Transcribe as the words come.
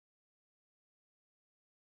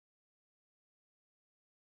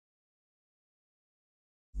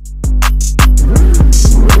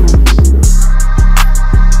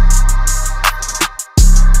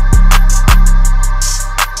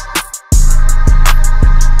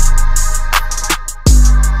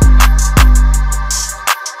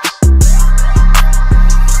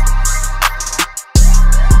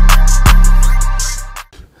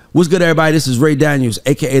What's good, everybody? This is Ray Daniels,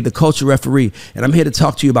 a.k.a. The Culture Referee, and I'm here to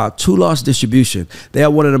talk to you about Two Lost Distribution. They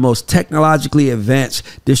are one of the most technologically advanced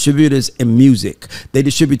distributors in music. They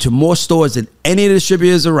distribute to more stores than any of the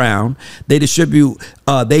distributors around. They distribute,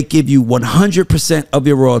 they give you 100% of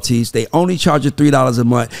your royalties. They only charge you $3 a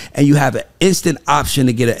month, and you have an instant option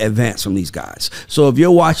to get an advance from these guys. So if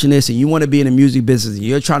you're watching this and you want to be in the music business and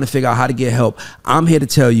you're trying to figure out how to get help, I'm here to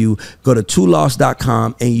tell you, go to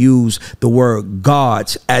twolost.com and use the word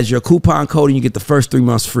GODS as your coupon code, and you get the first 3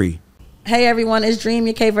 months free. Hey everyone, it's Dream,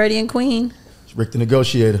 your Cape Verdean queen. It's Rick the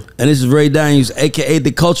Negotiator. And this is Ray Daniels, aka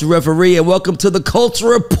The Culture Referee, and welcome to the Culture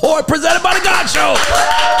Report presented by The God Show.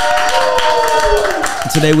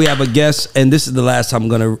 Today we have a guest, and this is the last time I'm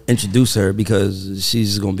going to introduce her because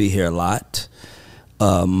she's going to be here a lot.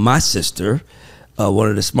 My sister, one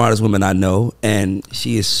of the smartest women I know, and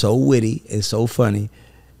she is so witty and so funny,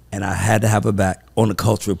 and I had to have her back on the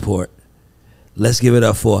Culture Report. Let's give it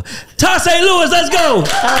up for Ty St. Louis. Let's go.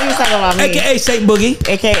 How are you talking about me? AKA Saint Boogie.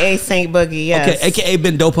 AKA Saint Boogie, yes. Okay, AKA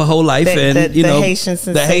been dope her whole life. And you know, the Haitian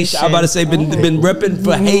sensation. The Haitian, I'm about to say been repping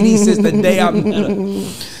for Haiti since the day I'm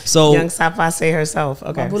so Young Sapase herself.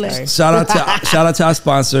 Okay. Sorry. Shout out to our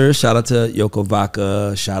sponsors. Shout out to Yoko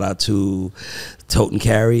Vodka. Shout out to Tote and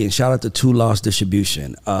Carry, and shout out to Two Lost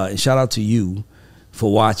Distribution. And shout out to you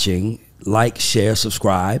for watching. Like, share,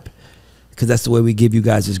 subscribe, because that's the way we give you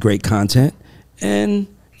guys this great content. And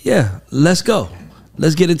yeah, let's go.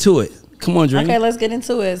 Let's get into it. Come on, Dream. Okay, let's get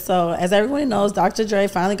into it. So, as everyone knows, Dr. Dre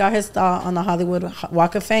finally got his star on the Hollywood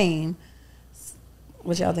Walk of Fame.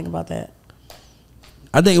 What y'all think about that?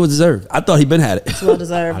 I think it was deserved. I thought he'd been had it. It's well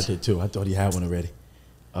deserved. I did too. I thought he had one already.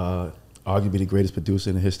 Arguably the greatest producer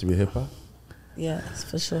in the history of hip hop. Yes,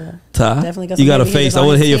 for sure. Ty, definitely got you got a some face. I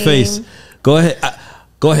want to hear your face. Go ahead.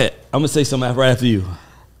 Go ahead. I'm gonna say something right after you.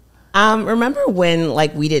 Remember when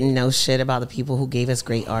like we didn't know shit about the people who gave us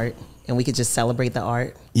great art and we could just celebrate the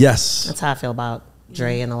art? Yes. That's how I feel about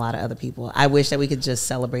Dre and a lot of other people. I wish that we could just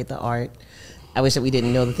celebrate the art. I wish that we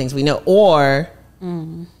didn't know the things we know. Or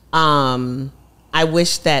I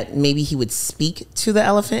wish that maybe he would speak to the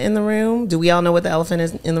elephant in the room. Do we all know what the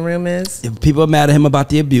elephant in the room is? If people are mad at him about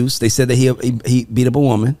the abuse, they said that he beat up a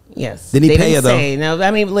woman. Yes. Didn't he pay her though? No,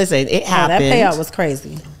 I mean, listen, it happened. That payout was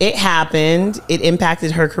crazy. It happened. It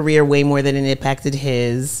impacted her career way more than it impacted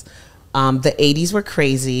his. The 80s were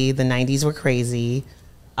crazy. The 90s were crazy.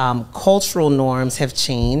 Cultural norms have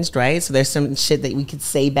changed, right? So there's some shit that we could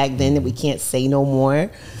say back then that we can't say no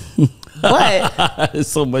more. But there's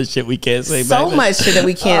so much shit we can't say. So much shit that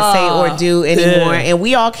we can't say or do anymore, and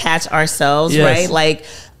we all catch ourselves, right? Like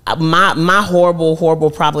my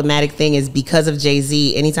horrible problematic thing is because of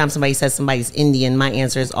Jay-Z. Anytime somebody says somebody's Indian, my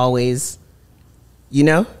answer is always, you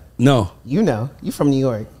know, no, you know, you from New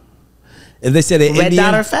York. If they say they're Red Indian,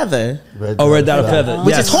 dot or feather. Red dot or feather.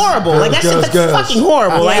 Which is horrible. Like that shit's fucking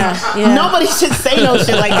horrible. Like nobody should say no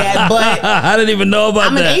shit like that. But I didn't even know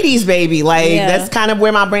about that. I'm an 80s baby. Like that's kind of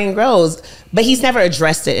where my brain grows. But he's never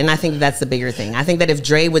addressed it, and I think that's the bigger thing. I think that if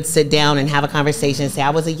Dre would sit down and have a conversation and say I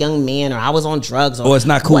was a young man, or I was on drugs, or it's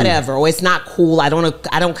not cool, whatever, or it's not cool, I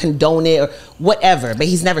don't condone it, or whatever. But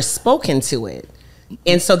he's never spoken to it.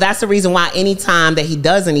 And so that's the reason why anytime that he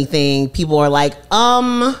does anything, people are like,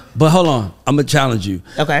 But hold on, I'm gonna challenge you.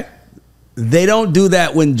 Okay. They don't do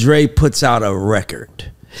that when Dre puts out a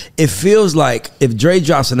record. It feels like if Dre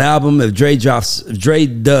drops an album, if Dre drops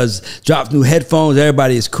new headphones,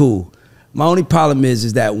 everybody is cool. My only problem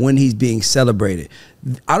is that when he's being celebrated,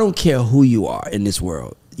 I don't care who you are in this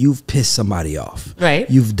world. You've pissed somebody off. Right.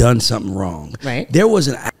 You've done something wrong. Right. There was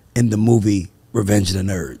an act in the movie Revenge of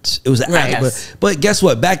the Nerds. It was an act, but guess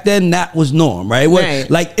what? Back then, that was norm, right?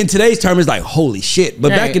 Like in today's term, it's like holy shit.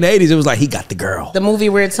 But back in the 80s, it was like he got the girl. The movie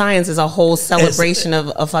Weird Science is a whole celebration of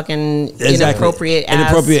a fucking inappropriate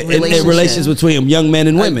relations between young men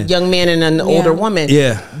and women, a young man and an older woman.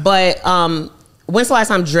 Yeah. But when's the last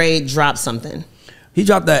time Dre dropped something? He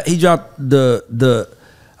dropped that. He dropped the.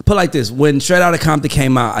 I put it like this: when Straight Outta Compton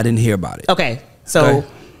came out, I didn't hear about it. Okay, so.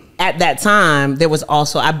 At that time, there was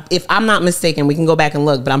also, if I'm not mistaken, we can go back and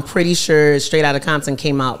look, but I'm pretty sure Straight Outta Compton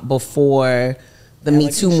came out before the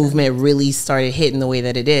Me Too movement really started hitting the way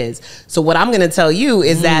that it is. So what I'm going to tell you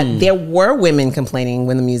is that there were women complaining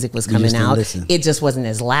when the music was coming out. It just wasn't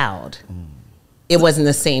as loud. It wasn't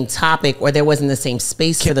the same topic, or there wasn't the same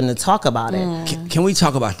space for them to talk about it. Can we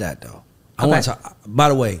talk about that, though? I want to talk. By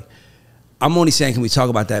the way, I'm only saying can we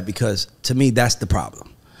talk about that because, to me, that's the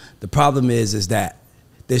problem. The problem is that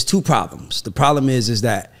there's two problems. The problem is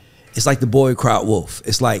that it's like the boy who cried wolf.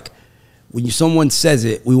 It's like when someone says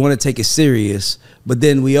it, we want to take it serious, but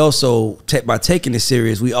then we also, by taking it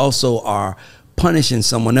serious, we also are punishing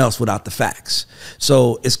someone else without the facts.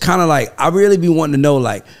 So it's kind of like, I really be wanting to know,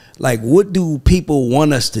 like what do people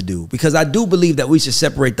want us to do? Because I do believe that we should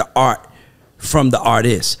separate the art from the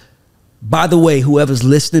artist. By the way, whoever's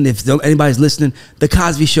listening, if anybody's listening, The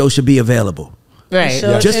Cosby Show should be available. Right.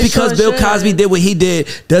 Just because Bill Cosby did what he did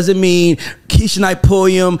doesn't mean Keisha Knight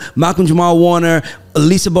Pulliam, Malcolm Jamal Warner,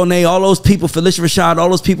 Lisa Bonet, all those people, Felicia Rashad, all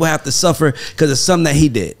those people have to suffer because of something that he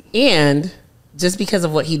did. And just because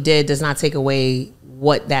of what he did does not take away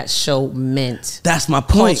what that show meant. That's my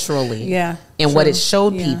point. Culturally. Yeah. And what it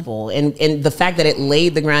showed people. And the fact that it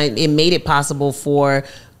laid the ground, it made it possible for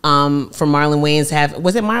Marlon Wayans to have,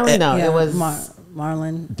 was it Marlon? No, Yeah, it was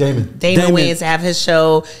Marlon. Damon Wayans to have his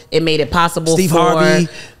show. It made it possible Steve Harvey,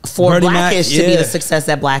 for Bernie Blackish Mac, to be yeah. the success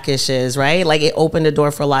that Blackish is, right? Like, it opened the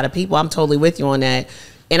door for a lot of people. I'm totally with you on that.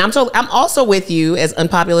 And I'm also with you, as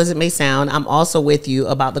unpopular as it may sound, I'm also with you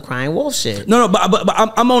about the crying wolf shit. No, but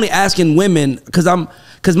I'm only asking women because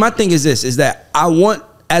my thing is this, is that I want,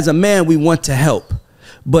 as a man, we want to help,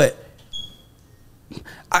 but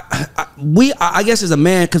I guess as a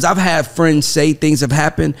man, because I've had friends say things have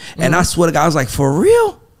happened, and I swear to God, I was like, for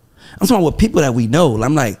real? I'm talking with people that we know.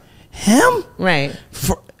 I'm like, him? Right.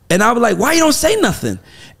 And I was like, why you don't say nothing?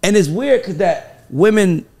 And it's weird because that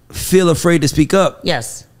women feel afraid to speak up.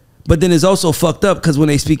 Yes. But then it's also fucked up because when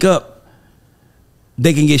they speak up,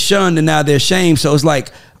 they can get shunned and now they're ashamed. So it's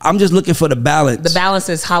like, I'm just looking for the balance. The balance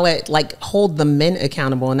is how it, like, hold the men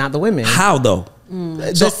accountable and not the women. How though?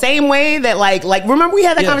 The same way that like remember we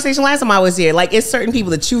had that conversation last time I was here. Like, it's certain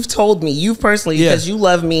people that you've told me, you personally, because you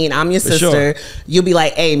love me and I'm your sister, you'll be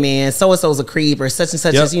like, hey man, so and so's a creep, or such and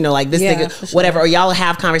such as, you know, like this nigga, whatever, or y'all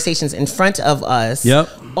have conversations in front of us.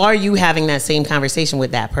 Are you having that same conversation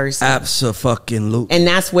with that person? Abso-fucking-lutely. And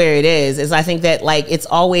that's where it is I think that, like, it's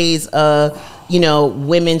always you know,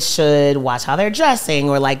 women should watch how they're dressing,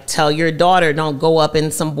 or like tell your daughter don't go up in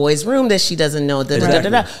some boy's room that she doesn't know.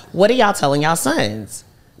 What are y'all telling y'all sons?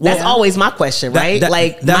 That's always my question, right?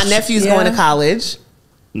 Like, my nephew's going to college.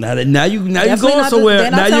 Now you're going somewhere.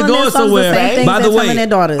 Now you're going somewhere. Right? By the way,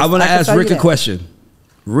 I want to ask Rick a that. question.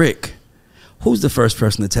 Rick, who's the first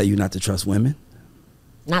person to tell you not to trust women?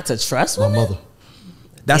 Not to trust My women? mother.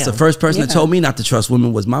 That's the first person that told me not to trust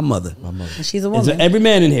women was my mother. My mother. She's a woman. Every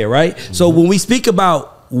man in here, right? So when we speak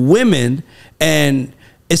about women, and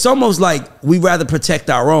it's almost like we rather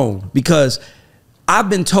protect our own, because I've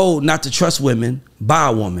been told not to trust women by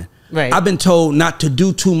a woman. Right. I've been told not to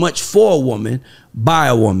do too much for a woman by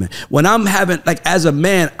a woman. When I'm having, like, as a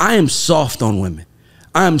man, I am soft on women.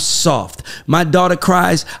 I'm soft. My daughter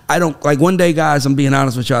cries. I don't, like, one day, guys, I'm being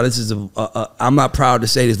honest with y'all. This is I'm not proud to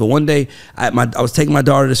say this, but one day I was taking my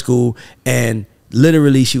daughter to school, and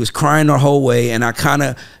literally she was crying the whole way, and I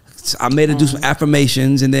made her do some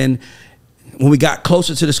affirmations, and then when we got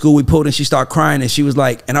closer to the school, we pulled and she started crying, and she was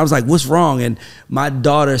like, and I was like, what's wrong? And my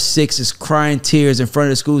daughter, 6, is crying tears in front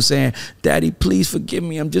of the school saying, Daddy, please forgive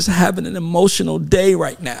me. I'm just having an emotional day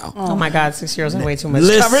right now. Oh my God, 6-year-olds have way too much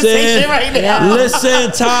conversation right now.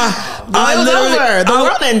 Listen, Ty. The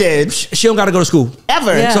world ended. She don't got to go to school.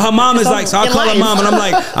 Ever. Yeah. So her mom is like, so I call her mom and I'm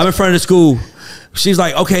like, I'm in front of the school. She's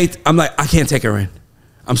like, okay. I'm like, I can't take her in.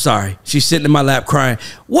 I'm sorry. She's sitting in my lap crying.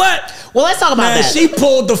 What? Well, let's talk about that. She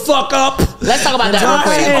pulled the fuck up. Let's talk about that real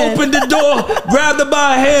quick. She opened the door, grabbed her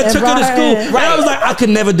by her hair, took her to school. And I was like, I could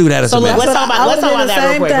never do that as a man. Let's talk about that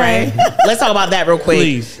real quick, right? Let's talk about that real quick.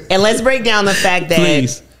 Please. And let's break down the fact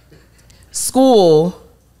that school,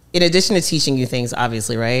 in addition to teaching you things,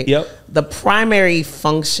 obviously, right? Yep. The primary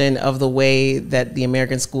function of the way that the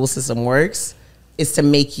American school system works is to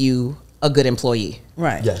make you a good employee.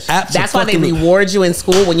 Right. Yes. That's why they reward you in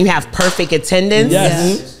school when you have perfect attendance.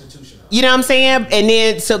 Yes. You know what I'm saying? And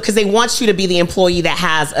then, because they want you to be the employee that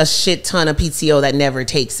has a shit ton of PTO that never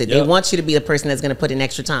takes it. They want you to be the person that's going to put in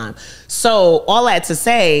extra time. So all that to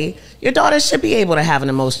say, your daughter should be able to have an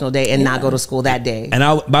emotional day and not go to school that day.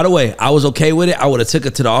 And by the way, I was okay with it. I would have took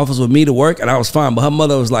her to the office with me to work, and I was fine. But her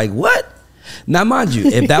mother was like, what? Now, mind you,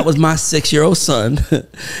 if that was my 6-year-old son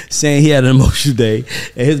saying he had an emotional day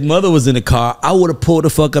and his mother was in the car, I would have pulled the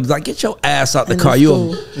fuck up, like, get your ass out the car.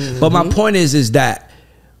 But my point is that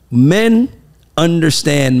men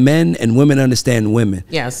understand men and women understand women.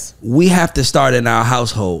 Yes. We have to start in our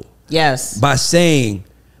household. Yes. By saying,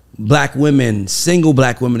 black women, single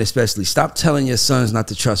black women especially, stop telling your sons not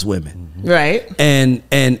to trust women. Right.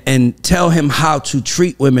 And tell him how to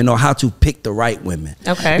treat women or how to pick the right women.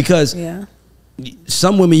 Okay. Because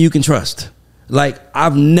some women you can trust. Like,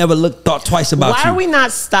 I've never thought twice about you. Why are we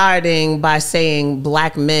not starting by saying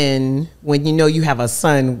black men, when you know you have a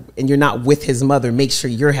son and you're not with his mother, make sure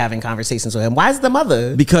you're having conversations with him? Why is the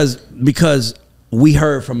mother? Because we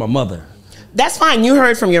heard from a mother. That's fine. You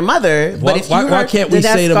heard from your mother, but if you heard, why can't we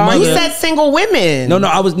say the scar mother? you said single women. No,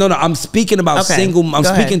 I'm speaking about Okay. single. I'm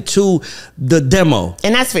Go speaking ahead. to the demo.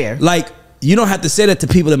 And that's fair. Like, you don't have to say that to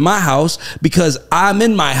people in my house because I'm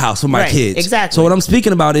in my house with my Right, kids. exactly. So what I'm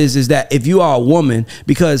speaking about is that if you are a woman,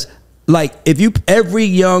 because like if you every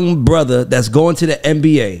young brother that's going to the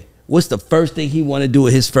NBA, what's the first thing he want to do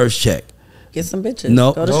with his first check? Get some bitches.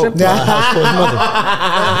 No. Go to No, strip buy a club. house for his mother.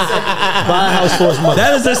 Buy a house for his mother.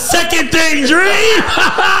 That is the second thing, Dream.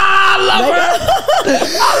 I love her.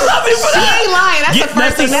 I love you for She that. ain't lying. That's Yeah, the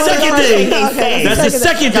first thing. that's the That's the second first thing. thing they Okay. say. That's the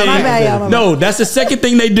second thing. My bad, y'all, my No, that's the second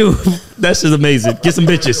thing they do. That's just amazing. Get some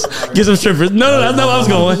bitches. Get some strippers. No, that's not where I was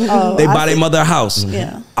going. Oh, They I buy their see. mother a house.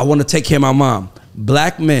 Yeah. I want to take care of my mom.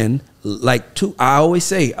 Black men, I always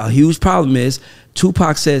say, a huge problem is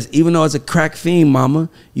Tupac says, even though it's a crack fiend, mama,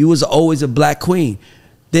 you was always a black queen.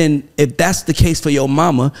 Then if that's the case for your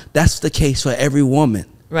mama, that's the case for every woman.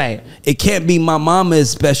 Right. It can't be my mama is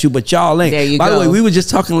special, but y'all ain't. There you By go. the way, we were just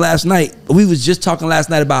talking last night. We was just talking last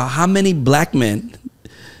night about how many black men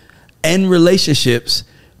end relationships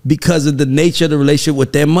because of the nature of the relationship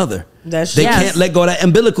with their mother. That's They true. can't let go of that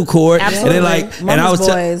umbilical cord. Absolutely. And they're like, and I Mama's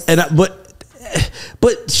was, boys.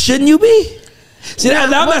 but shouldn't you be? See, Yeah,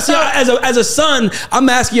 now I'm well, asking y'all as a son. I'm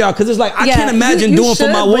asking y'all because it's like I Yeah, can't imagine you doing for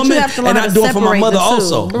should, my but you woman have to learn and how not to doing for my separate mother the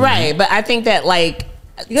two. also. Right. But I think that like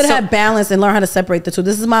You gotta have balance and learn how to separate the two.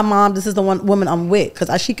 This is my mom. This is the one woman I'm with.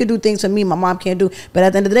 Because she could do things for me my mom can't do. But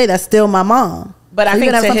at the end of the day, that's still my mom. But I So you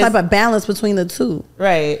think gotta have to some his- type of balance between the two.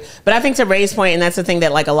 Right. But I think to Ray's point, and that's the thing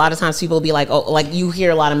that like a lot of times people will be like, oh, like you hear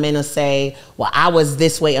a lot of men will say, well, I was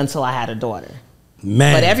this way until I had a daughter.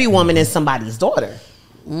 Man, But every woman is somebody's daughter.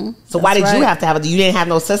 So why did That's you right. have to have? You didn't have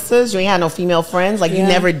no sisters. You ain't had no female friends. Like you Yeah.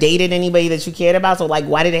 never dated anybody that you cared about. So like,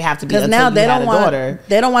 why did it have to be Because until now you they had don't a want daughter?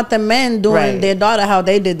 they don't want the men doing Right. their daughter how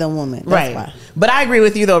they did the woman. That's Right. why. But I agree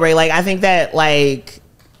with you though, Ray. Like I think that like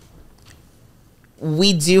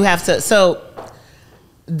we do have to. So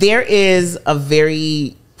there is a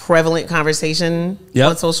very prevalent conversation Yep.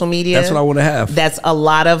 on social media. That's what I want to have. That's a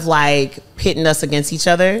lot of like pitting us against each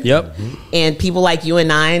other. Yep. And people like you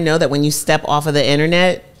and I know that when you step off of the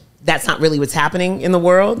internet, that's not really what's happening in the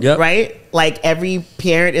world, Yep. right? Like every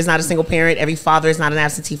parent is not a single parent. Every father is not an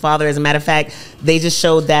absentee father. As a matter of fact, they just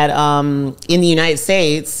showed that in the United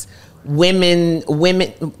States,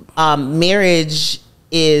 marriage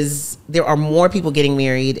is, there are more people getting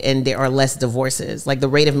married and there are less divorces. Like the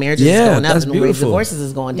rate of marriages is Yeah, going up that's and the rate of beautiful. divorces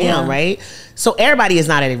is going down, Yeah. right? So everybody is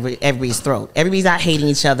not at everybody's throat. Everybody's not hating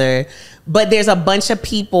each other, but there's a bunch of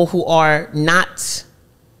people who are not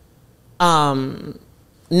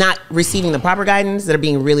receiving the proper guidance that are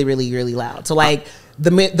being really, really, really loud. So like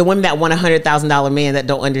the women that want $100,000 man that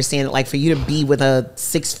don't understand that like for you to be with a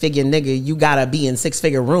 6-figure nigga, you gotta be in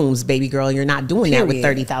 6-figure rooms, baby girl. You're not doing that with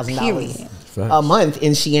Period. $30,000 a month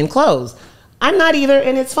in Shein clothes. I'm not either,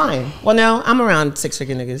 and it's fine. Well, no, I'm around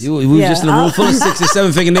 6-figure niggas. We was Yeah, just in a room full of 6 and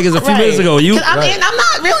 7 figure niggas a few Right. minutes ago. You 'Cause and I'm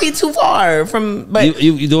not really too far from, but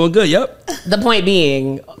you doing good. Yep. the point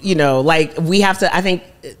being, you know, like we have to, I think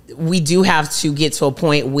we do have to get to a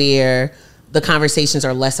point where the conversations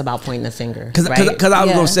are less about pointing the finger. Because right? I was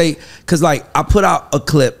Yeah. gonna say, because like I put out a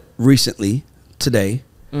clip recently today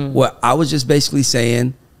where I was just basically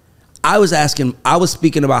saying, I was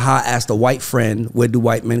speaking about how I asked a white friend, where do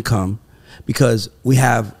white men come? Because we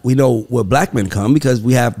know where black men come because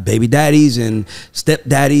we have baby daddies and step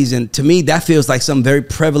daddies, and to me that feels like something very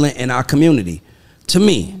prevalent in our community. To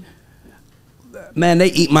me, man, they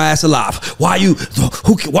eat my ass alive. Why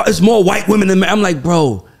it's more white women than men? I'm like,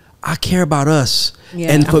 bro, I care about us.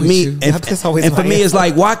 Yeah. And for I'm with me, you. and That's always for my me, it's answer.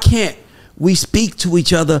 like, why can't we speak to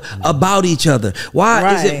each other about each other?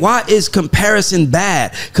 Right. Why is comparison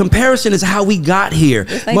bad? Comparison is how we got here.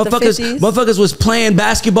 This ain't the 50s. Motherfuckers was playing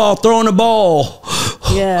basketball, throwing the ball.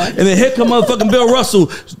 Yeah. And then here come motherfucking Bill Russell,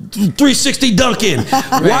 360 dunking.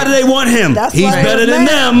 Why do they want him? That's He's why better it was than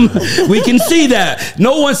mad. them. We can see that.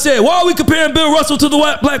 No one said, why are we comparing Bill Russell to the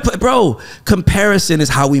white black player? Bro, comparison is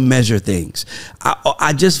how we measure things.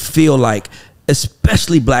 I just feel like,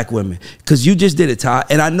 especially black women, because you just did it, Todd,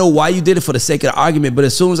 and I know why you did it for the sake of the argument, but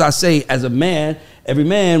as soon as I say, as a man, every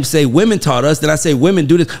man say women taught us, then I say women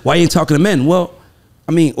do this, why you ain't talking to men? Well,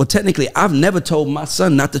 technically, I've never told my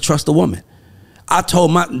son not to trust a woman. I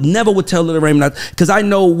told never would tell little Raymond because I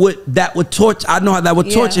know that would torture. I know how that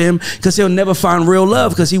would torture him because he'll never find real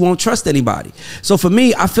love because he won't trust anybody. So for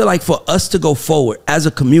me, I feel like for us to go forward as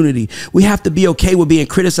a community, we have to be okay with being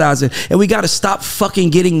criticized, and we got to stop fucking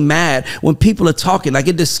getting mad when people are talking. Like,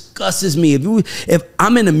 it disgusts me. If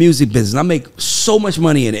I'm in the music business, I make so much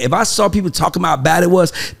money in it. If I saw people talking about how bad it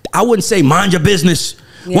was, I wouldn't say mind your business.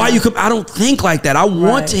 Why you come? I don't think like that. I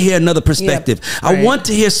want to hear another perspective. I want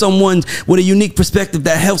to hear someone with a unique perspective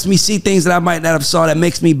that helps me see things that I might not have saw, that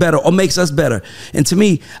makes me better or makes us better. And to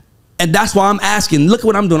me, and that's why I'm asking, look at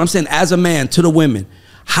what I'm doing. I'm saying as a man to the women,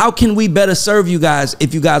 how can we better serve you guys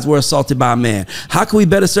if you guys were assaulted by a man? How can we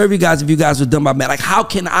better serve you guys if you guys were done by a man? Like, how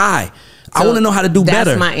can I? I want to know how to do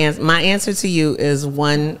better. My answer. My answer to you is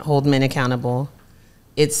 1, hold men accountable.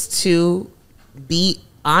 It's 2, be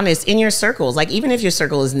honest in your circles. Like, even if your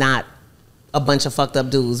circle is not a bunch of fucked up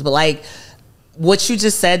dudes, but like what you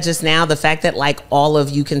just said just now, the fact that like all of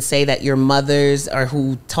you can say that your mothers or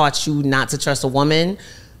who taught you not to trust a woman,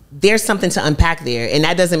 there's something to unpack there. And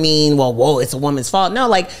that doesn't mean, well, whoa, it's a woman's fault. No,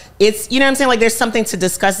 like it's, you know what I'm saying? Like there's something to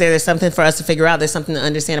discuss there. There's something for us to figure out. There's something to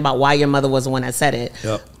understand about why your mother was the one that said it.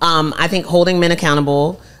 Yep. I think holding men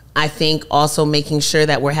accountable. I think also making sure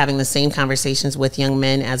that we're having the same conversations with young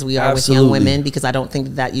men as we are with young women, because I don't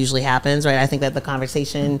think that usually happens, right? I think that the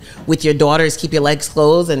conversation with your daughter is keep your legs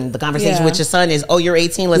closed, and the conversation with your son is, oh, you're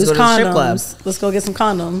 18, let's go to the strip club. Let's go get some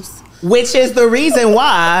condoms. Which is the reason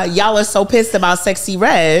why y'all are so pissed about Sexyy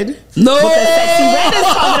Red. No, because Sexyy Red is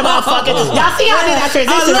talking about fucking. Y'all see how I did that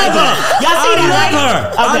transition right there? Y'all see that, right?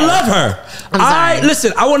 I love her.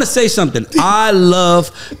 Listen, I want to say something. I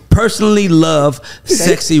personally love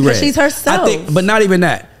Sexyy Red. She's herself. I think, but not even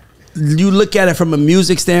that. You look at it from a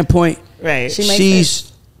music standpoint, right?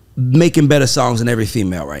 She's making better songs than every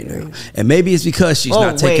female right now, and maybe it's because she's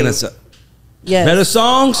not taking us up. Yes. Better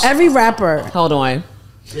songs. Every rapper. Hold on.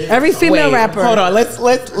 Every female rapper. Hold on.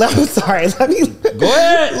 I'm sorry. Let me go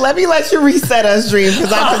ahead. Let me let you reset us, Dream, because we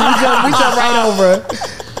jump right over.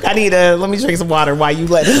 I need let me drink some water while you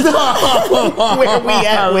let us know where we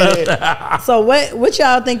at with it. So what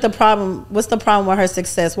y'all think the problem? What's the problem with her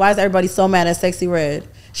success? Why is everybody so mad at Sexyy Red?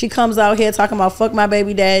 She comes out here talking about fuck my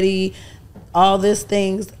baby daddy, all these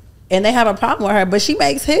things, and they have a problem with her, but she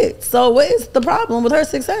makes hits. So what is the problem with her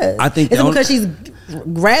success? I think is it because she's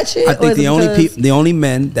ratchet? I think the only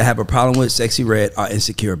men that have a problem with Sexyy Red are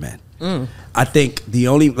insecure men. I think the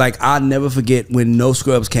only, like, I'll never forget when No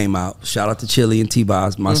Scrubs came out. Shout out to Chili and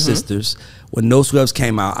T-Boz, my sisters. When No Scrubs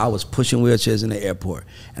came out, I was pushing wheelchairs in the airport,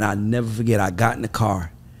 and I'll never forget, I got in the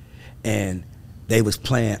car and they was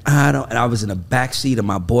playing and I was in the back seat of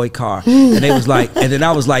my boy car, and they was like, and then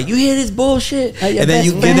I was like, you hear this bullshit? And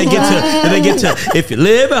then they get to if you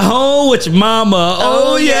live at home with your mama,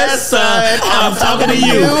 oh yes son, I'm talking to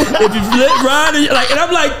you. If you live riding, like, and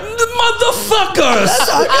I'm like, motherfuckers.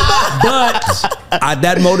 But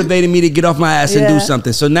that motivated me to get off my ass and do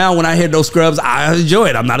something. So now when I hear those scrubs, I enjoy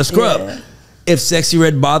it. I'm not a scrub. If Sexyy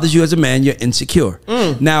Red bothers you as a man, you're insecure.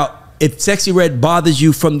 Now, if Sexyy Red bothers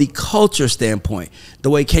you from the culture standpoint, the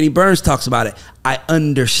way Kenny Burns talks about it, I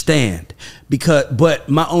understand. But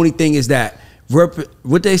my only thing is that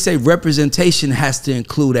what they say, representation has to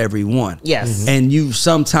include everyone. Yes. And you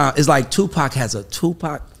sometimes, it's like Tupac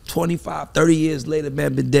 25, 30 years later,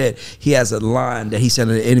 man, been dead. He has a line that he said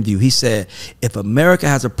in an interview. He said, if America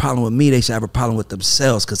has a problem with me, they should have a problem with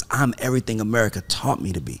themselves, because I'm everything America taught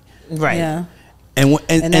me to be. Right. Yeah. And which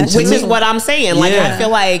is what I'm saying. Like, I feel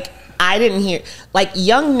like I didn't hear, like,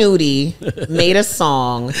 Young Nudie made a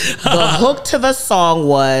song. The hook to the song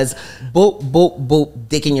was boop, boop, boop,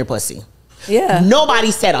 dick in your pussy. Yeah. Nobody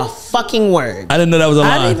said a fucking word. I didn't know that was a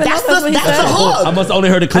line. That's the hook. I must only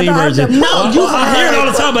heard the clean version. No, I hear it all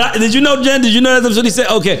the time. But did you know, Jen? Did you know that's what he said?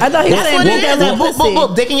 Okay. I thought he was saying dick in your pussy. Boop, boop,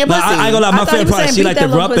 boop, dick in your pussy. I ain't gonna lie. My favorite part, she like to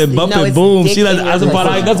rump and bump and boom. She like, that's the part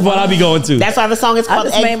I be going to. That's why the song is called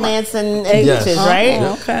Eggplants and Bitches, right?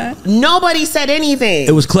 Okay. Nobody said anything.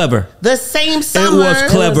 It was clever. The same summer. It was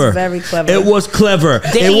clever. It was very clever. It was clever.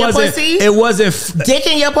 Dick in your pussy? It wasn't. Dick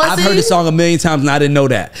in your pussy? I've heard the song a million times and I didn't know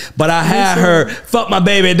that. But I had her, fuck my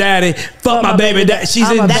baby daddy, fuck my baby daddy. She's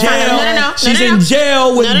in jail. She's in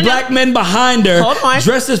jail with black men behind her,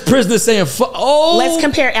 dressed as prisoners, saying, oh. Let's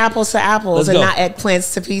compare apples to apples and not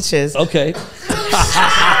eggplants to peaches. Okay. All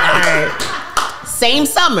right. Same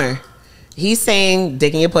summer. He's saying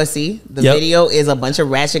dick in your pussy. The video is a bunch of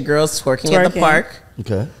ratchet girls twerking at the park.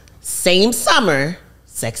 Okay. Same summer,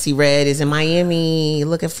 Sexyy Red is in Miami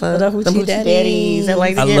looking for the hoochie daddies that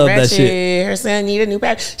like to get ratchet. Her son need a new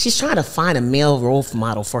bag. She's trying to find a male role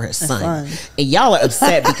model for her son. And y'all are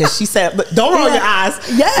upset because she said, but don't roll your eyes.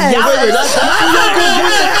 Yes. You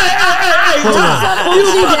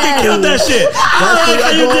fucking killed that shit.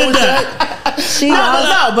 How you did that?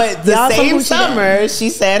 But the same summer,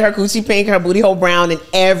 she said her coochie pink, her booty hole brown, and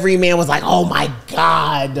every man was like, oh my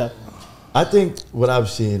God. I think what I'm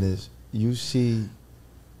seeing is you see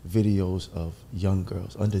videos of young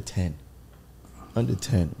girls under 10 under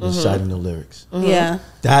 10 reciting the lyrics. Yeah.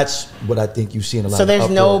 That's what I think you see in a lot So of there's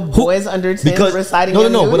no uproar. boys under 10 Because reciting no,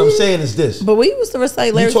 the what I'm lyrics? saying is this. But we used to recite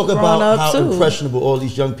You lyrics talk growing about up how too. impressionable all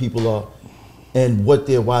these young people are and what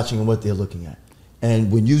they're watching and what they're looking at.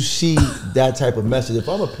 And when you see that type of message, if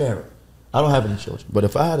I'm a parent, I don't have any children, but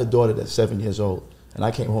if I had a daughter that's 7 years old and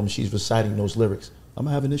I came home and she's reciting those lyrics, I'm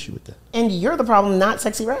gonna have an issue with that. And you're the problem, not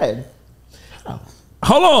Sexy Red.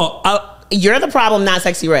 Hold on. You're the problem, not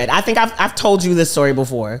Sexy Red. I think I've told you this story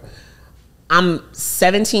before. I'm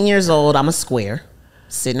 17 years old. I'm a square,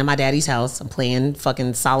 sitting in my daddy's house. I'm playing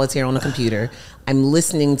fucking solitaire on the computer. I'm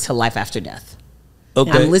listening to Life After Death. Okay.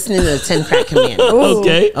 I'm listening to the 10 Crack Commandments.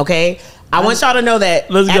 Okay. Okay. I want y'all to know that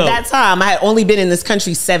Let's at go. that time, I had only been in this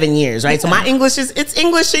country 7 years, right? So my English it's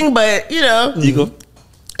Englishing, but you know. You go.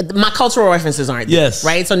 My cultural references aren't there, Yes.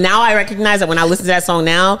 right? So now I recognize that when I listen to that song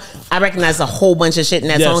now, I recognize a whole bunch of shit in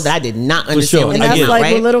that Yes. song that I did not For understand sure. when And it that's came out, like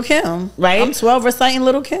right? with Little Kim. Right? I'm 12 reciting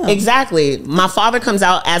Little Kim. Exactly. My father comes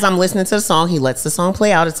out as I'm listening to the song. He lets the song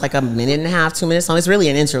play out. It's like a 1.5, 2 minute song. It's really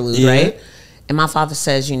an interlude, Yeah. right? And my father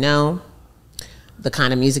says, you know, the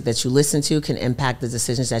kind of music that you listen to can impact the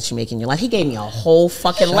decisions that you make in your life. He gave me a whole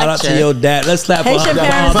fucking Shout out to lecture. your dad. Let's clap for Haitian him.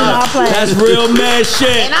 parents in our place. That's real man shit.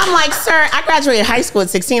 And I'm like, sir, I graduated high school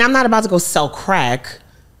at 16. I'm not about to go sell crack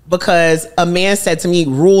because a man said to me,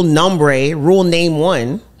 rule nombre, rule name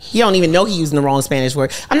one. He don't even know he using the wrong Spanish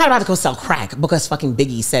word. I'm not about to go sell crack because fucking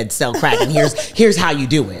Biggie said sell crack and here's how you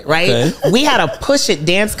do it, right? Okay. We had a push it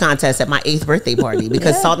dance contest at my 8th birthday party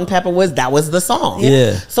because Salt and Pepper was the song.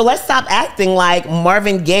 Yeah. So let's stop acting like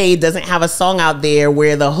Marvin Gaye doesn't have a song out there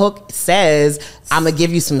where the hook says, I'm gonna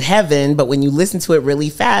give you some heaven, but when you listen to it really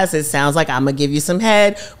fast, it sounds like I'm gonna give you some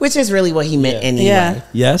head, which is really what he meant anyway. Yeah.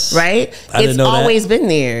 Yes. Right? I didn't It's know that. always been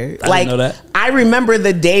there. I didn't know that. I remember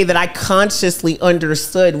the day that I consciously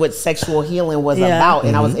understood what sexual healing was Yeah. about.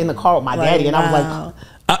 And I Mm-hmm. was in the car with my daddy and I was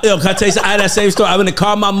like, Can I tell you something? I had that same story. I'm in the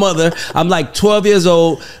car with my mother. I'm like 12 years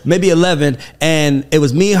old, maybe 11, and it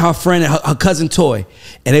was me and her friend and her cousin Toy,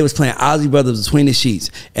 and they was playing Ozzy Brothers Between the Sheets,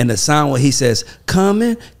 and the sound where he says,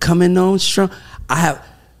 coming on strong. I have...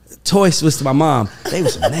 Toy was to my mom. They were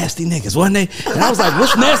some nasty niggas, wasn't they? And I was like,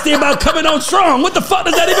 what's nasty about coming on strong? What the fuck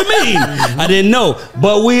does that even mean? I didn't know.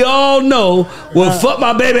 But we all know what fuck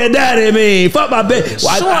my baby daddy mean. Fuck my baby.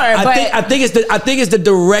 Well, Sure, I think it's the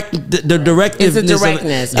directiveness. It's the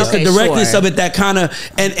directness. It's Okay, the directness sure. of it that kind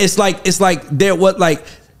of, and it's like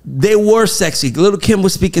they were sexy. Little Kim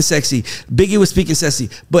was speaking sexy. Biggie was speaking sexy.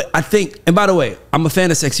 But I think, and by the way, I'm a fan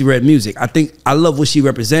of Sexy Red music. I think I love what she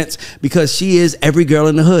represents because she is every girl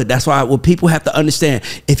in the hood. That's why what people have to understand,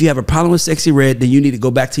 if you have a problem with Sexy Red, then you need to go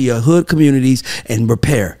back to your hood communities and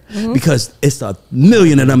repair. Because it's a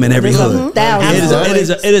million of them in every hood.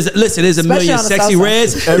 Listen, there's a million on the Sexy South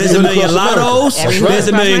Reds, Every there's a hood million across America. Lottos, Every hood there's a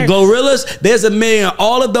across million America. Gorillas, there's a million,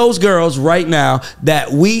 all of those girls right now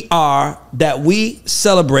that we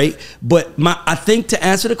celebrate. But I think to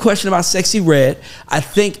answer the question about Sexy Red, I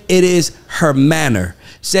think it is her manner.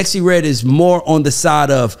 Sexy Red is more on the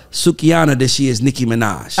side of Sukihana than she is Nicki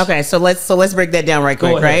Minaj. okay, so let's break that down right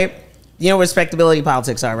Go quick, ahead. right? You know what respectability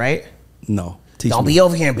politics are, right? No. Teach Don't me. be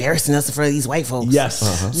over here embarrassing us in front of these white folks. Yes.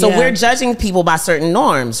 So Yeah. we're judging people by certain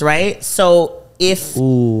norms, right? So if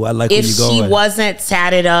Ooh, I like where if you she going. wasn't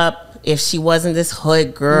tatted up, if she wasn't this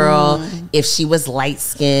hood girl, if she was light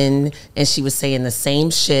skinned and she was saying the same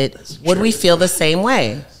shit, would we feel the same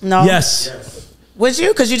way? No. Yes. Would you?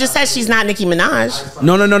 Because you just said she's not Nicki Minaj.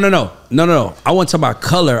 No. I wasn't talking about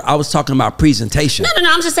color. I was talking about presentation. No.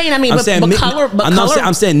 I'm just saying. I mean, I'm but, saying, but color. But color.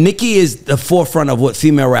 I'm saying Nicki is the forefront of what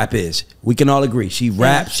female rap is. We can all agree. She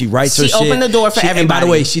raps, she writes her She shit. opened the door for And by the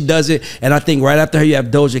everybody. way, she does it. And I think right after her, you have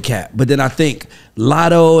Doja Cat. But then I think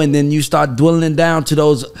Lotto, and then you start dwindling down to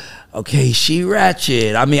those. Okay, she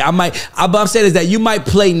ratchet. I mean, I'm saying is that you might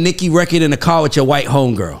play Nicki record in the car with your white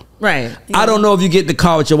homegirl. Right. I don't know if you get in the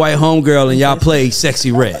car with your white homegirl and y'all play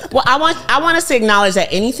Sexy Red. Well, I want us to acknowledge that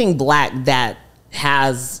anything black that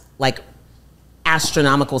has like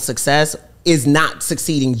astronomical success is not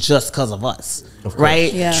succeeding just because of us,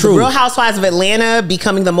 right? Yeah. True. The Real Housewives of Atlanta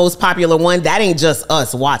becoming the most popular one, that ain't just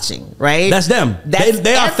us watching, right? That's them. That's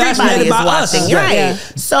They are everybody fascinated is by us. watching, Yeah. right? Yeah.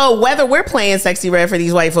 So whether we're playing Sexy Red for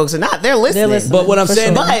these white folks or not, they're listening. But what I'm For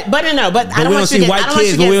saying, sure. But I don't we want don't you to see get, white I don't want you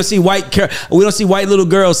kids, to but get- we don't see white little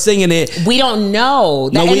girls singing it. we don't know.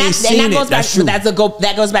 No, we ain't and seen that it. goes back. That's true.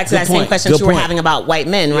 That goes back to Good that same point. question Good you were point. having about white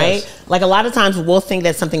men, right? Yes. Like a lot of times we'll think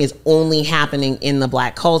that something is only happening in the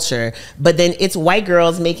black culture, but then it's white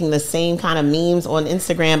girls making the same kind of memes on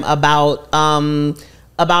Instagram about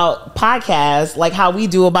podcasts, like how we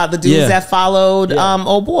do about the dudes Yeah. that followed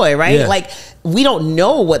old boy, right? Yeah. Like we don't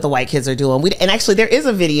know what the white kids are doing. And actually, there is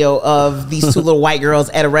a video of these two little white girls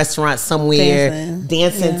at a restaurant somewhere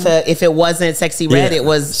dancing to. If it wasn't Sexyy Red, it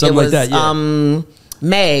was something like that.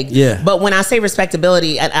 Meg. Yeah. But when I say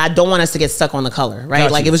respectability, I don't want us to get stuck on the color, right?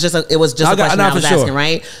 Gotcha. like it was just a question I was asking,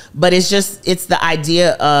 right? But it's the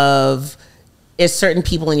idea of, it's certain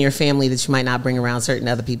people in your family that you might not bring around certain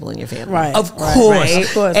other people in your family. Right. Of course. Right?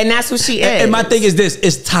 Of course. And that's what she is. And my thing is this,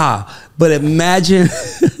 it's Ty. But imagine,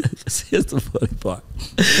 here's the funny part.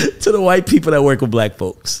 To the white people that work with black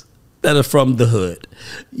folks that are from the hood,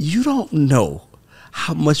 you don't know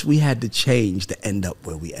how much we had to change to end up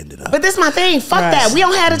where we ended up. But this is my thing. Fuck that. We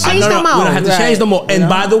don't have to change no more. We don't have to change no more. And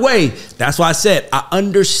by the way, that's why I said I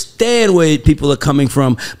understand where people are coming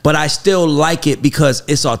from, but I still like it because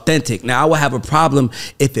it's authentic. Now, I would have a problem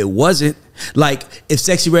if it wasn't. Like if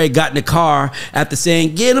Sexyy Red got in the car after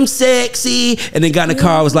saying "Get him sexy," and then got in the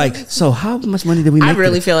car, I was like, "So how much money did we make?" I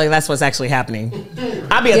really feel like that's what's actually happening.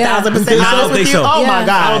 I'll be 1,000% I don't think so. Oh my God,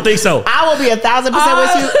 I don't think so. I will be 1,000%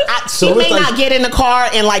 with you. She may not get in the car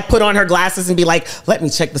and like put on her glasses and be like, "Let me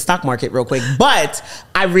check the stock market real quick." But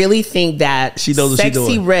I really think that she knows what she's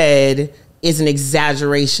doing. Sexyy Red is an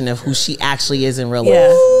exaggeration of who she actually is in real life.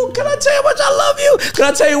 Ooh, can I tell you how much I love you? Can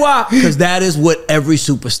I tell you why? Because that is what every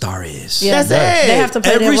superstar is. Yeah, that's it. They have to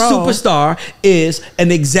play every their role. superstar is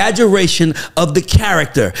an exaggeration of the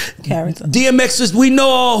character. DMX, we know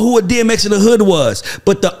all who a DMX in the hood was,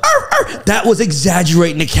 but that was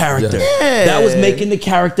exaggerating the character. Yeah. That was making the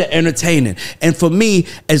character entertaining. And for me,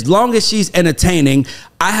 as long as she's entertaining,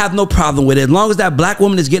 I have no problem with it. As long as that black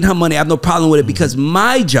woman is getting her money, I have no problem with it, because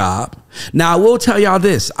my job. Now, I will tell y'all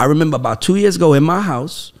this. I remember about 2 years ago in my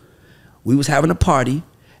house, we was having a party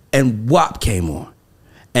and WAP came on.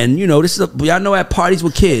 And you know, y'all know at parties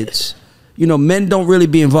with kids, you know, men don't really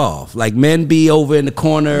be involved. Like men be over in the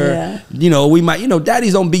corner. Yeah. You know, we might, you know,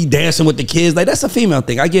 daddies don't be dancing with the kids. Like that's a female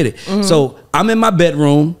thing. I get it. So I'm in my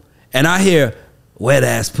bedroom and I hear wet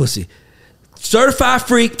ass pussy. Certified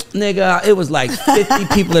freak, nigga. It was like 50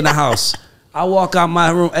 people in the house. I walk out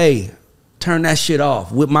my room, hey, turn that shit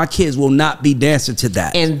off. With my kids will not be dancing to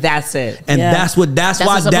that. And that's it. And that's why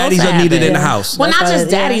daddies are needed in the house. Well, That's not just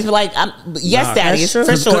right, daddies, but like, yes, daddies,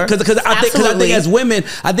 for sure. Because I think as women,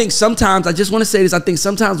 I think sometimes, I just want to say this, I think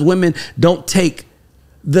sometimes women don't take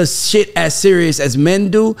the shit as serious as men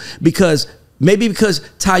do, because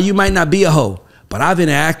Ty, you might not be a hoe, but I've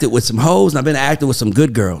interacted with some hoes and I've interacted with some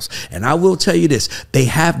good girls. And I will tell you this, they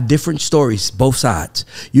have different stories, both sides.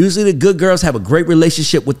 Usually the good girls have a great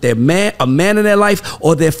relationship with their man, a man in their life,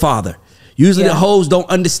 or their father. Usually the hoes don't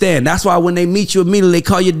understand. That's why when they meet you immediately, they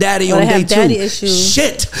call you daddy on day 2. Daddy issues.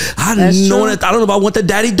 Shit, I don't know if I want the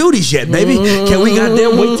daddy duties yet, baby. Can we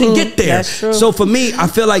goddamn wait to get there? That's true. So for me, I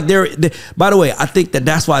feel like by the way, I think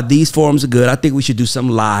that's why these forums are good. I think we should do some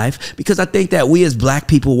live, because I think that we as black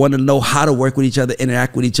people want to know how to work with each other,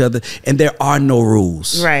 interact with each other, and there are no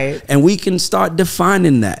rules. Right. And we can start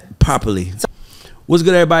defining that properly. What's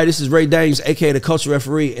good, everybody? This is Ray Daniels, aka the Culture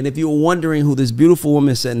Referee. And if you were wondering who this beautiful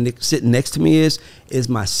woman sitting next to me is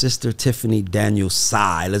my sister Tiffany Daniels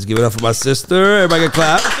Sy. Let's give it up for my sister. Everybody can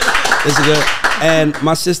clap. This is good. And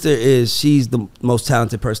my sister she's the most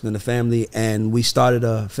talented person in the family, and we started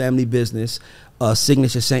a family business, a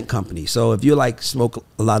signature scent company. So if you like smoke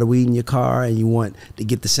a lot of weed in your car and you want to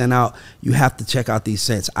get the scent out, you have to check out these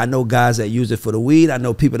scents. I know guys that use it for the weed. I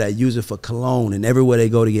know people that use it for cologne, and everywhere they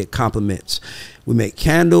go to get compliments. We make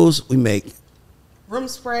candles. We make room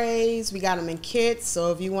sprays. We got them in kits.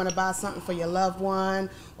 So if you want to buy something for your loved one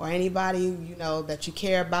or anybody you know that you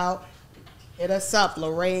care about, hit us up,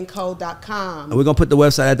 LorraineCo.com. And we're going to put the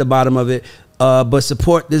website at the bottom of it. But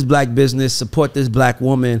support this black business, support this black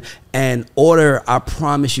woman, and order, I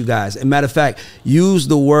promise you guys. As a matter of fact, use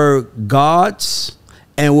the word gods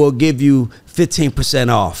and we'll give you 15%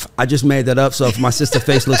 off. I just made that up, so if my sister's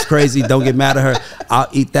face looks crazy, don't get mad at her. I'll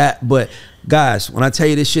eat that. But guys, when I tell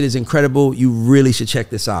you this shit is incredible, you really should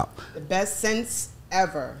check this out. The best scents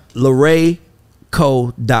ever.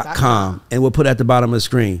 LorraineCo.com. And we'll put it at the bottom of the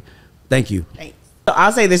screen. Thank you. Thanks.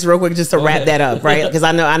 I'll say this real quick just to wrap that up, right? Because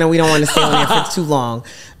I know we don't want to stay on there for too long.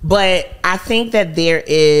 But I think that there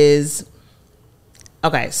is...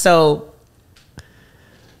 Okay, so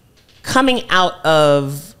coming out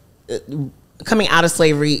of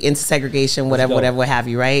slavery into segregation, whatever, what have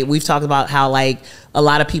you, right? We've talked about how like a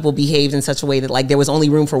lot of people behaved in such a way that like there was only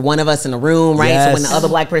room for one of us in the room, right? Yes. So when the other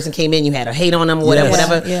black person came in, you had to hate on them, whatever,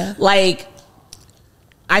 whatever. Yeah. Like,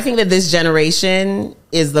 I think that this generation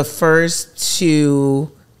is the first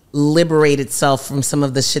to liberate itself from some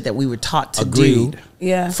of the shit that we were taught to do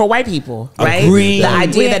Yeah. for white people, right? Agreed. The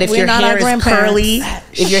idea that if We're your not hair our is grandparents. curly,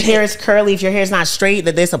 if your hair is curly, if your hair is not straight,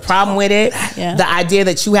 that there's a problem with it. Yeah. The idea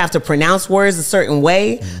that you have to pronounce words a certain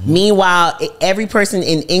way. Meanwhile, every person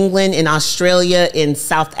in England, in Australia, in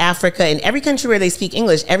South Africa, in every country where they speak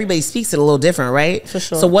English, everybody speaks it a little different, right? For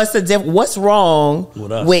sure. So what's wrong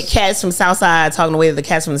With us. with cats from Southside talking the way that the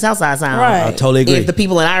cats from the Southside sound? Right. I totally agree. If the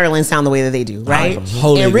people in Ireland sound the way that they do, right?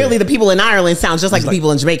 totally and really, agree. the people in Ireland sound just like the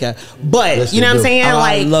people in Jamaica. But Yes, you know they what I'm do. saying? Oh,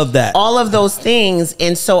 I Like, love that. all of those things.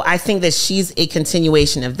 And so I think that she's a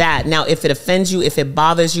continuation of that. Now, if it offends you, if it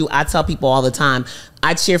bothers you, I tell people all the time,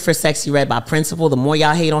 I cheer for Sexyy Red by principle. The more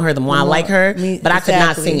y'all hate on her, the more I like her. But I could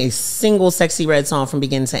not sing a single Sexyy Red song from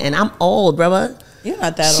beginning to end. I'm old, brother. You're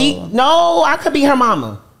not that old. No, I could be her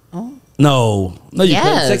mama. No, you Yes.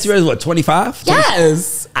 couldn't. Sexyy Red is what, 25?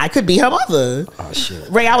 Yes, I could be her mother. Oh shit,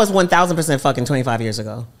 Ray, I was 1000% fucking 25 years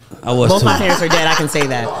ago. I was Both too. my parents are dead. I can say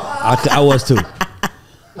that. I was too.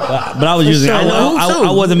 But I was using. sure. I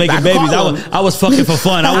wasn't making I can babies. call I was fucking for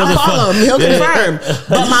fun. I I'll wasn't call fun. him. He'll confirm.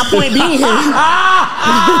 But my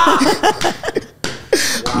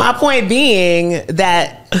point being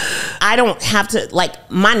that I don't have to, like,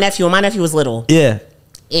 my nephew, when my nephew was little, Yeah.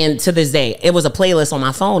 and to this day, it was a playlist on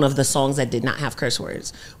my phone of the songs that did not have curse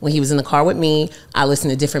words. When he was in the car with me, I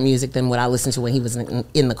listened to different music than what I listened to when he was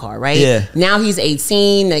in the car, right? Yeah. Now he's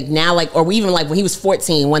 18, like now, like, or even like when he was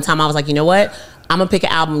 14, one time I was like, you know what? I'm gonna pick an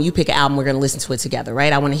album, you pick an album, we're gonna listen to it together,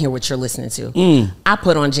 right? I wanna hear what you're listening to. I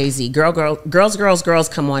put on Jay-Z, Girls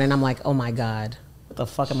come on, and I'm like, oh my God. What the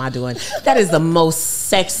fuck am I doing? That is the most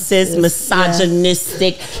sexist,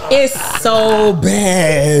 misogynistic. It's so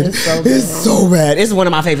bad. It's so bad. It's one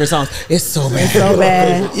of my favorite songs. It's so bad. It's so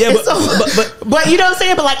bad. Yeah, But you know what I'm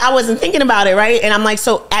saying? But like, I wasn't thinking about it, right? And I'm like,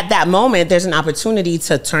 so at that moment, there's an opportunity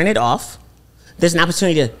to turn it off. There's an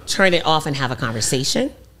opportunity to turn it off and have a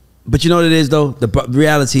conversation. But you know what it is though. The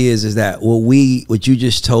reality is that what you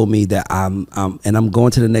just told me that and I'm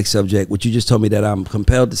going to the next subject. What you just told me that I'm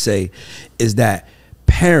compelled to say is that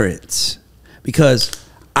parents, because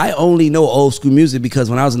I only know old school music because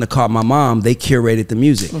when I was in the car with my mom, they curated the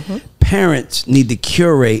music. Parents need to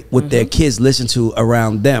curate what their kids listen to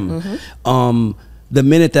around them. The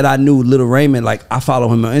minute that I knew Little Raymond, like I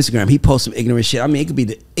follow him on Instagram, he posts some ignorant shit. I mean,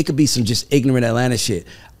 it could be some just ignorant Atlanta shit.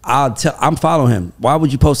 I'm following him. Why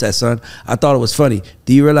would you post that, son? I thought it was funny.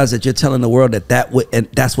 Do you realize that you're telling the world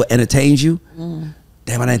that's what entertains you?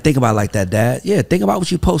 Damn, I didn't think about it like that, Dad. Yeah, think about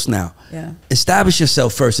what you post now. Yeah. Establish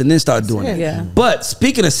yourself first and then start doing it. Yeah. But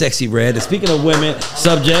speaking of Sexyy Red, and speaking of women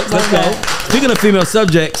subjects, let's go. Speaking of female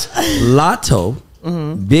subjects, Lotto,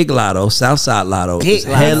 Big Lotto, Southside Lotto, is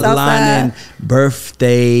headlining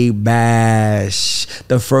Birthday Bash.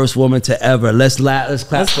 The first woman to ever. Let's clap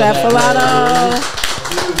For Lotto.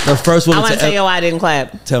 The first I woman want to to tell ever. you why I didn't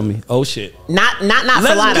clap. Tell me. Oh shit. Not for Let's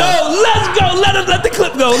Lotto. go. Let's go. Let the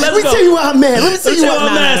clip go. Let's Let me go. tell you why I'm mad. Let me tell you why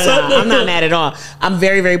I'm mad, son. I'm not mad at all. I'm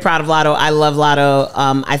very, very proud of Lotto. I love Lotto.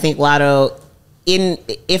 I think Lotto,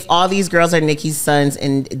 if all these girls are Nicki's sons,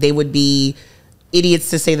 and they would be idiots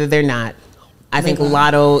to say that they're not. I think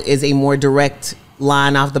Lotto is a more direct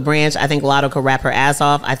line off the branch. I think Lotto could rap her ass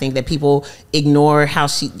off. I think that people ignore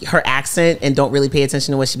her accent and don't really pay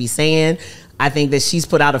attention to what she be saying. I think that she's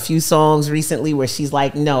put out a few songs recently where she's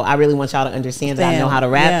like, no, I really want y'all to understand that I know how to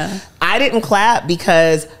rap. Yeah. I didn't clap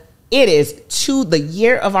because it is the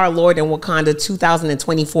year of our Lord in Wakanda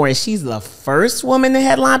 2024, and she's the first woman to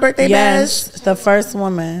headline Birthday Yes, Bash. the first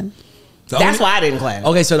woman. That's why I didn't clap.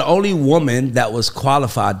 Okay, so the only woman that was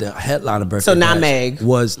qualified to headline a birthday So not bash Meg.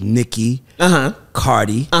 was Nicki,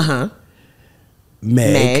 Cardi,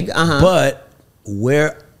 Meg. But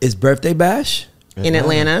where is Birthday Bash? In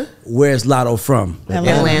Atlanta. Where's Lotto from?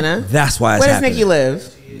 Atlanta. That's why it's Where does happening. Nikki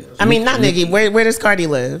live? I mean, not Nikki. Where does Cardi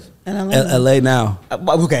live? And Atlanta. LA now.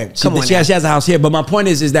 Okay, She, come on. she has a house here. But my point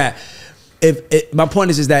is that my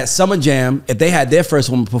point is that Summer Jam, if they had their first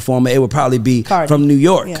woman performer, it would probably be Cardi. from New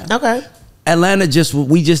York. Yeah. Okay. Atlanta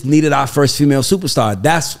we just needed our first female superstar.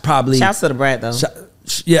 That's probably Shouts to the Brat though.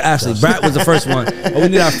 Yeah, actually, Brat was the first one. But we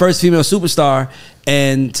need our first female superstar,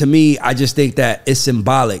 and to me, I just think that it's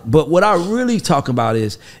symbolic. But what I really talk about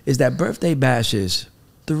is that Birthday Bash is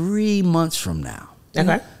 3 months from now.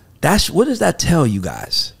 Okay. What does that tell you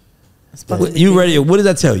guys? You ready? What does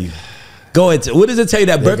that tell you? Go ahead. What does it tell you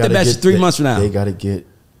that Birthday Bash is 3 months from now? They got to get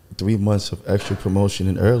 3 months of extra promotion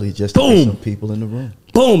and early just to get some people in the room.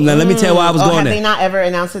 Boom. Now let me tell you why I was going have there. they not ever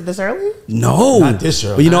announced it this early? No, Not this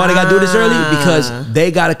early. But you know why they got to do this early? Because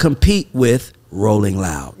they got to compete with Rolling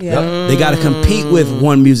Loud. Yeah. They got to compete with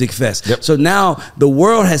One Music Fest. So now the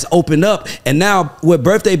world has opened up, and now what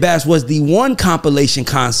Birthday Bash was the one compilation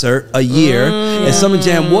concert a year, and Summer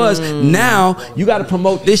Jam was, now you got to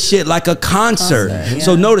promote this shit like a concert.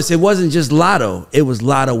 So notice it wasn't just Lotto, it was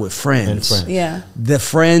Lotto with friends. Yeah. The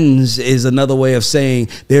friends is another way of saying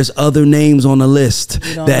there's other names on the list.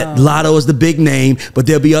 That Lotto is the big name, but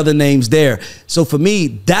there'll be other names there. So for me,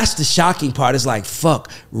 that's the shocking part. It's like, fuck,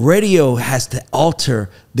 radio has to alter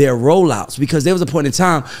their rollouts, because there was a point in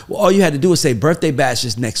time where all you had to do was say Birthday Bash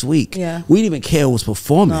is next week. Yeah. We didn't even care who was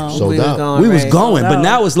performing. No. Sold out. We was going, but out.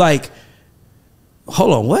 now it's like,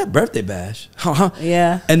 hold on, what? Birthday Bash?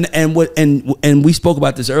 Yeah. And we spoke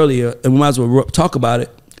about this earlier, and we might as well talk about it.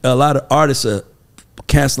 A lot of artists are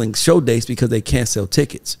canceling show dates because they can't sell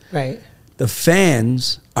tickets. Right. The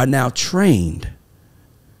fans are now trained.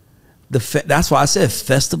 That's why I said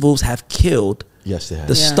festivals have killed Yes, they have.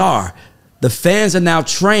 the star. The fans are now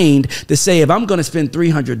trained to say, if I'm going to spend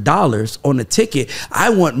 $300 on a ticket, I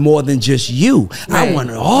want more than just you. I want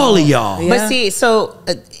all of y'all. Yeah. But see, so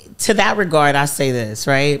to that regard, I say this,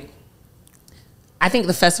 right? I think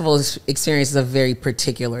the festival experience is a very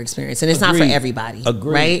particular experience, and it's not for everybody.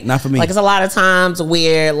 Agreed. Right? Not for me. Like, it's a lot of times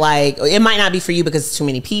where, like, it might not be for you because it's too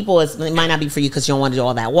many people. It might not be for you because you don't want to do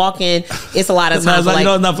all that walking. It's a lot of times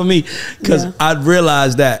no, it's not for me, because I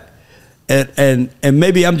realized that, and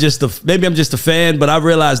maybe I'm just a fan, but I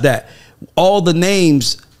realized that all the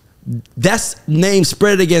names, that's names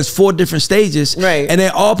spread against 4 different stages, right? And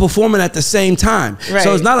they're all performing at the same time. Right.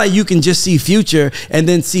 So it's not like you can just see Future and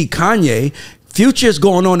then see Kanye. Future's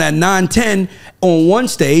going on at 9:10 on one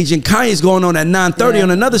stage, and Kanye's going on at 9:30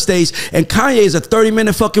 on another stage, and Kanye is a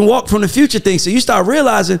 30-minute fucking walk from the Future thing. So you start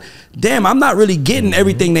realizing, damn, I'm not really getting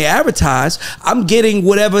everything they advertise. I'm getting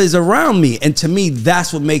whatever is around me. And to me,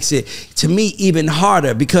 that's what makes it, to me, even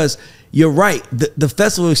harder, because you're right. The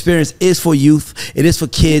festival experience is for youth. It is for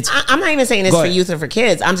kids. I'm not even saying it's for youth or for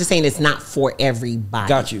kids. I'm just saying it's not for everybody.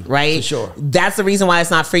 Got you. Right? For sure. That's the reason why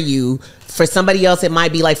it's not for you. For somebody else, it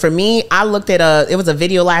might be. Like, for me, I looked at it was a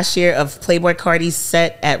video last year of Playboi Carti's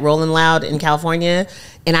set at Rolling Loud in California.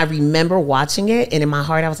 And I remember watching it. And in my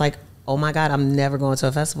heart, I was like, oh my God, I'm never going to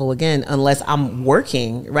a festival again unless I'm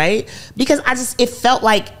working. Right? Because it felt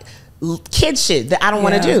like kid shit that I don't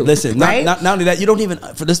want to do. Listen, right? not only that, you don't even,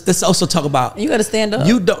 for this also talk about, You got to stand up.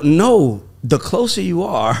 you don't know, the closer you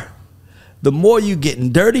are, the more you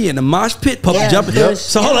getting dirty in the mosh pit, puppy jumping. Yep.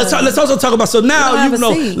 So hold on, let's also talk about, so now have you a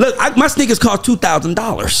know, seat. look, my sneakers cost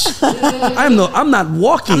 $2,000. I'm not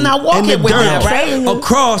walking in the with dirt that, right?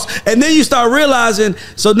 across, and then you start realizing,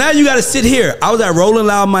 so now you got to sit here. I was at Rolling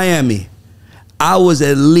Loud, Miami. I was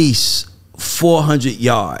at least 400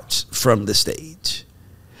 yards from the stage.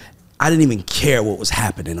 I didn't even care what was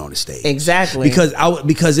happening on the stage. Exactly.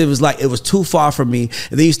 Because it was like, it was too far from me.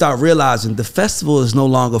 And then you start realizing the festival is no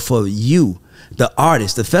longer for you, the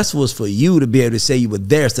artist. The festival is for you to be able to say you were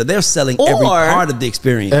there. So they're selling every part of the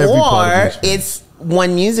experience. Or it's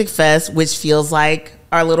One Music Fest, which feels like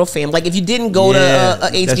our little family. Like, if you didn't go to a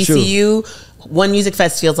HBCU, One Music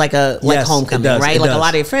Fest feels like homecoming, right? Like, a lot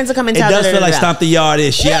of your friends are coming. It does feel like Stomp the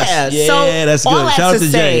Yard-ish. Yes. Yeah, so that's good. All that Shout out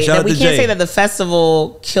to Jay. That we can't say that the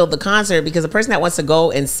festival killed the concert, because the person that wants to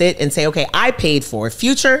go and sit and say, okay, I paid for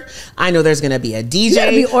Future. I know there's going to be a DJ. You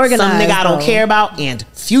gotta be organized, some nigga I don't though. care about, and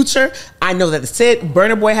Future. I know that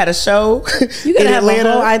Burna Boy had a show. You gotta in have Atlanta.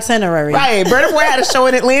 a whole itinerary. Right. Burna Boy had a show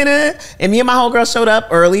in Atlanta, and me and my homegirl showed up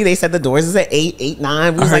early. They said the doors is at 8,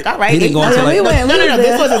 9. We was like, all right. He didn't go until we went. No,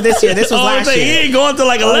 this wasn't this year. This was last year. He ain't going until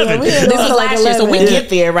like 11. This was last year. So we 11. get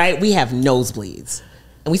there, right? We have nosebleeds.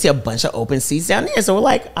 And we see a bunch of open seats down there. So we're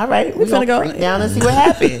like, all right, we're going to go down and see what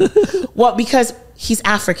happened. Well, because he's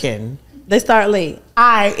African. They start late.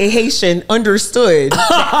 I, a Haitian, understood.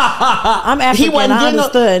 I'm African. I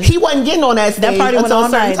understood. He wasn't getting on that stage. That party went all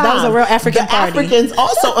night. That was a real African party. The Africans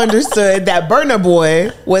also understood that Burna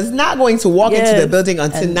Boy was not going to walk into the building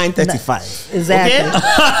until 9:35. Exactly. Okay?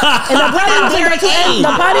 And the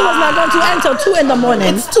party was not going to end until 2 in the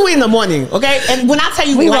morning. It's 2 in the morning. Okay, and when I tell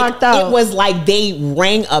you, We walked out. It was like they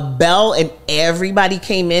rang a bell and everybody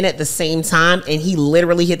came in at the same time, and he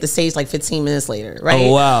literally hit the stage like 15 minutes later. Right?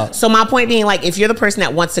 Oh wow. So my point being, like, if you're the person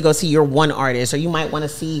that wants to go see your one artist, or you might want to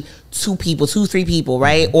see 2, 3 people,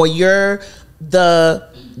 right? Or you're the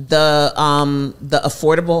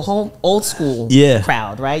affordable home old school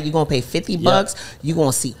crowd, right? You're gonna pay $50. You're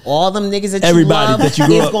gonna see all them niggas that you love. That you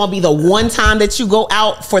grew it's up. gonna be the one time that you go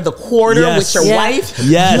out for the quarter with your wife.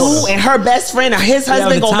 Yes. You and her best friend or his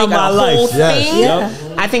husband gonna make a whole thing.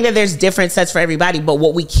 Yes. I think that there's different sets for everybody, but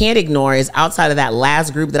what we can't ignore is, outside of that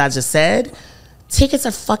last group that I just said, tickets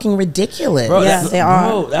are fucking ridiculous. Bro, Yeah, they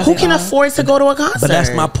are. Who can afford to go to a concert? But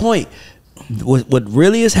that's my point. What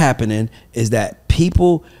really is happening is that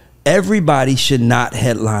everybody should not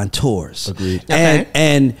headline tours. Agreed. Okay.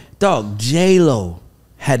 And dog, J-Lo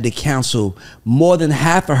had to cancel more than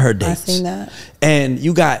half of her dates. I seen that. And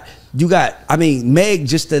you got. I mean, Meg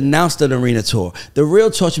just announced an arena tour. The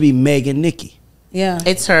real tour should be Meg and Nicki. Yeah,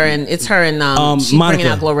 It's her and she's Monica. bringing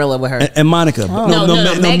out Glorilla with her. And Monica. Oh.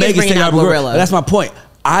 No, Megan's bringing out Glorilla. That's my point.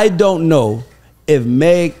 I don't know if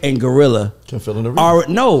Meg and Gorilla Can fill in the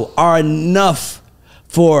arena. are enough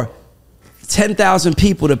for 10,000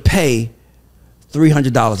 people to pay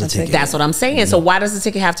 $300 a ticket. That's what I'm saying. So why does the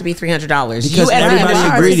ticket have to be $300? Because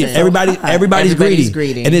everybody's greedy. Everybody's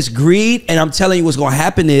greedy. And it's greed. And I'm telling you, what's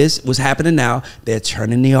happening now. They're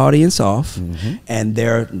turning the audience off, and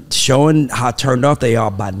they're showing how turned off they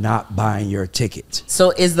are by not buying your ticket.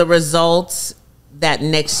 So is the result that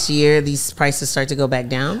next year these prices start to go back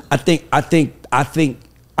down? I think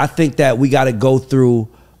that we got to go through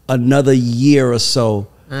another year or so.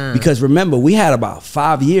 Because remember, we had about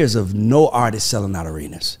 5 years of no artists selling out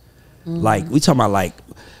arenas. Like, we talking about like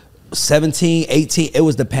 17, 18. It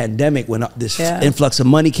was the pandemic when this influx of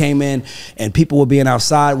money came in and people were being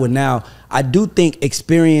outside. When now, I do think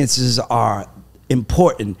experiences are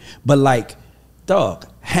important. But like, dog,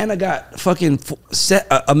 Hannah got fucking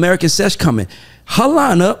American Sesh coming. Her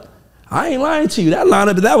lineup, I ain't lying to you. That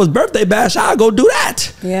lineup, if that was Birthday Bash, I'll go do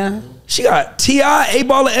that. yeah. She got T.I.,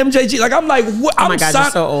 A-Ball, and MJG. Like, I'm like, what? Oh my God,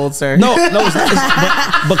 you're so old, sir. No,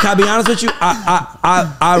 but can I be honest with you?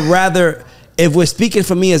 I rather, if we're speaking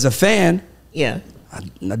for me as a fan, Yeah.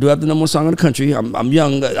 I do have the number one song in the country. I'm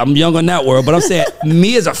young on that world, but I'm saying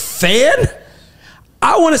me as a fan,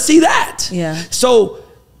 I want to see that. Yeah. So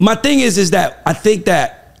my thing is that I think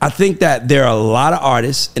that there are a lot of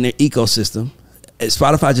artists in their ecosystem.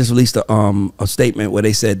 Spotify just released a statement where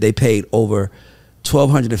they said they paid over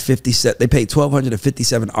 1,257. They paid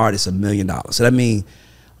 1,257 artists $1 million. So that means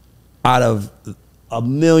out of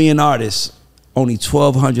 1 million artists, only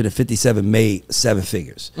 1,257 made 7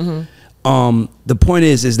 figures. The point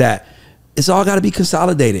is that it's all got to be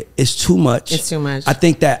consolidated. It's too much. It's too much. I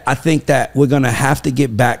think that we're gonna have to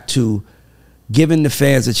get back to giving the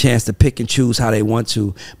fans a chance to pick and choose how they want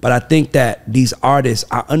to. But I think that these artists,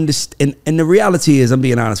 I understand. And the reality is, I'm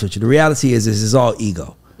being honest with you. The reality is it's all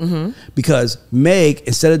ego. Because Meg,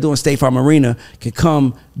 instead of doing State Farm Arena, can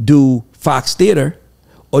come do Fox Theater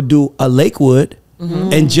or do a Lakewood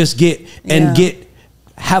and just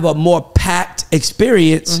have a more packed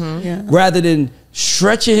experience rather than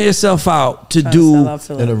stretching herself out to do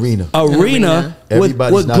An arena. with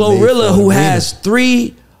Everybody's not made Glorilla, for who an arena. has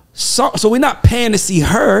 3 songs. So we're not paying to see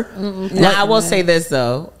her. Now, I will say this,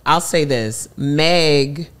 though. I'll say this.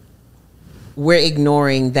 Meg, we're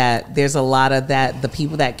ignoring that there's a lot of that. The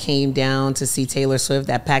people that came down to see Taylor Swift,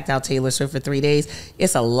 that packed out Taylor Swift for 3 days,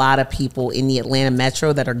 it's a lot of people in the Atlanta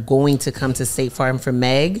metro that are going to come to State Farm for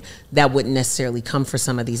Meg that wouldn't necessarily come for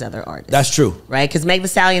some of these other artists. That's true. Right? Because Meg Thee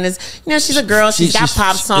Stallion is, she's a girl. She's got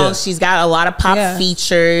pop songs. She's got a lot of pop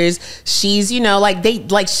features. She's,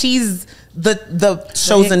 she's the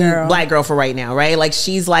chosen black girl for right now, right? Like,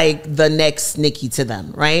 she's like the next Nicki to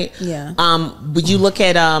them, right? Yeah. Would you look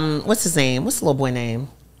at what's his name? What's the little boy name?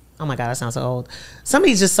 Oh my God, that sounds so old.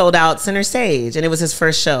 Somebody just sold out Center Stage, and it was his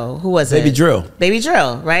first show. Who was it? Baby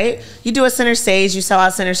Drill, right? You do a Center Stage, you sell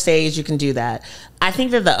out Center Stage, you can do that. I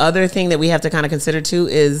think that the other thing that we have to kind of consider too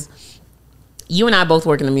is you and I both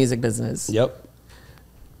work in the music business. Yep.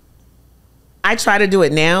 I try to do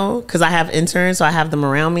it now because I have interns, so I have them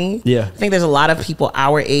around me. Yeah. I think there's a lot of people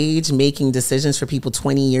our age making decisions for people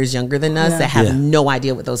 20 years younger than us that have no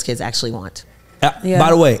idea what those kids actually want. By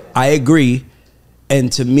the way, I agree.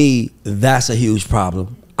 And to me, that's a huge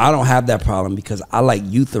problem. I don't have that problem because I like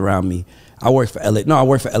youth around me. I work for LA. No, I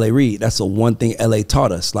work for LA Reid. That's the one thing LA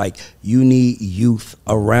taught us. Like, you need youth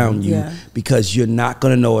around you because you're not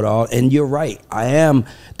going to know it all. And you're right. I am,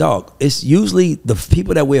 dog. It's usually the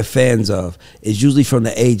people that we're fans of is usually from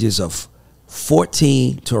the ages of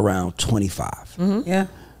 14 to around 25. Yeah.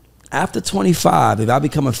 After 25, if I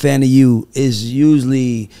become a fan of you, it's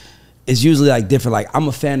usually like different. Like, I'm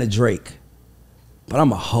a fan of Drake, but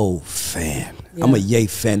I'm a whole fan. I'm a Ye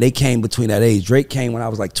fan. They came between that age. Drake came when I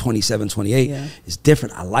was like 27, 28. It's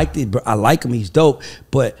different. I liked it. I like him. He's dope.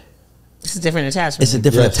 But it's a different attachment. It's a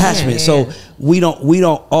different attachment. So we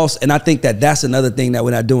don't also, and I think that that's another thing that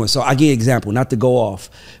we're not doing. So I give you an example, not to go off,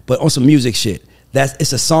 but on some music shit.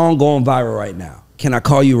 It's a song going viral right now. Can I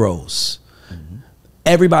Call You Rose?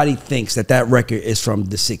 Everybody thinks that record is from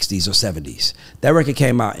the 60s or 70s. That record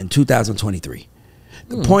came out in 2023.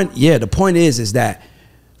 The point is that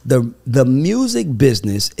the music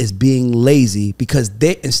business is being lazy because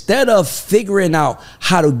they, instead of figuring out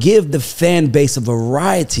how to give the fan base a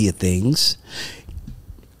variety of things,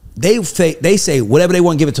 they say whatever they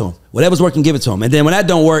want, give it to them. Whatever's working, give it to them. And then when that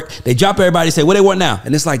don't work, they drop everybody and say, what they want now?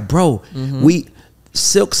 And it's like, bro,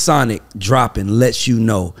 Silk Sonic dropping lets you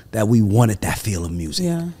know that we wanted that feel of music.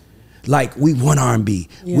 Yeah. Like, we want R&B.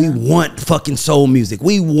 Yeah. We want fucking soul music.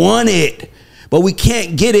 We want it. But we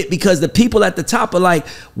can't get it because the people at the top are like,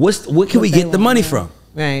 what can we get the money from?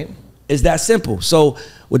 Right. It's that simple. So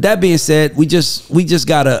with that being said, we just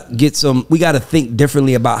gotta we gotta think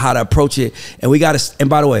differently about how to approach it. And and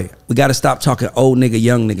by the way, we gotta stop talking old nigga,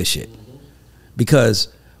 young nigga shit. Because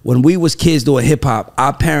when we was kids doing hip hop,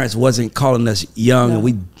 our parents wasn't calling us young, and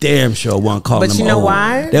we damn sure weren't calling them old. But you know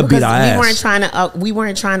why? They'll beat our ass. We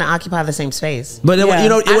weren't trying to occupy the same space. But you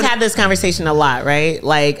know, I've had this conversation a lot, right?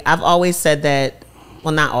 Like, I've always said that.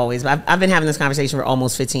 Well, not always, but I've been having this conversation for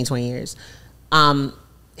almost 15, 20 years.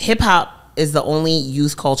 Hip hop is the only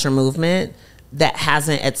youth culture movement that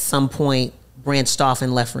hasn't at some point branched off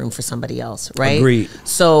and left room for somebody else, right? Agreed.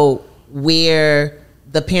 So where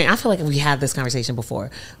the parent, I feel like we had this conversation before,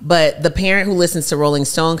 but the parent who listens to Rolling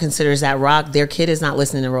Stone considers that rock. Their kid is not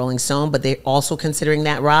listening to Rolling Stone, but they're also considering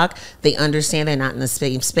that rock. They understand they're not in the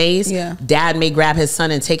same space. Yeah. Dad may grab his son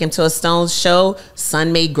and take him to a Stones show.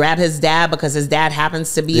 Son may grab his dad because his dad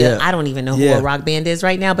happens to be I don't even know who a rock band is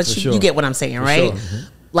right now, but you get what I'm saying, right? Sure.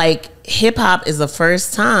 Like, hip hop is the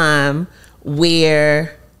first time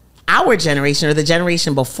where our generation or the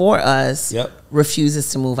generation before us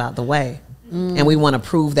refuses to move out the way. And we want to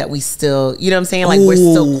prove that we still, you know what I'm saying? Like, we're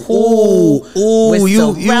still cool. We're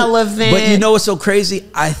still relevant. But you know what's so crazy?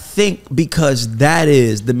 I think because that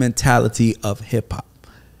is the mentality of hip hop.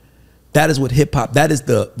 That is what hip hop, that is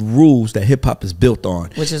the rules that hip hop is built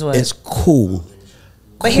on. Which is what? It's cool.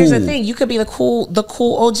 But here's the thing: you could be the cool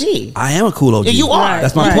OG. I am a cool OG. You are.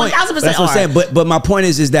 That's my point. 1000% That's what I'm saying. But my point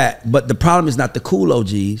is that. But the problem is not the cool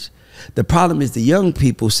OGs. The problem is the young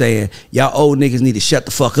people saying, y'all old niggas need to shut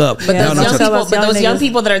the fuck up. But those young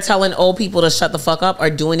people that are telling old people to shut the fuck up are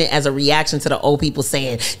doing it as a reaction to the old people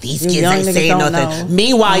saying, these kids ain't saying nothing.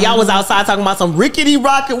 Meanwhile, y'all was outside talking about some Rickety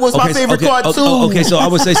Rocket was my favorite cartoon. Okay, so I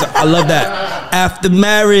would say, I love that. After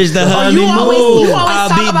marriage, the honeymoon, I'll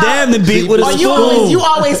be damned to beat with a spoon. You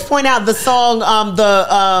always point out the song,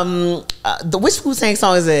 the which Wu-Tang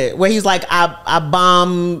song is it? Where he's like, I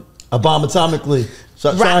bomb atomically.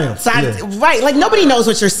 Right, like, nobody knows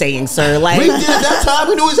what you're saying, sir. Like, we did at that time.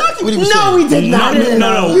 We knew exactly what he was saying. No, we did not.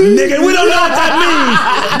 No, nigga, we don't know what that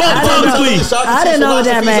means. I didn't know what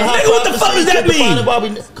that meant. Nigga, what the fuck does that mean?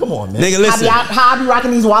 Come on, man. Nigga, listen. How I be rocking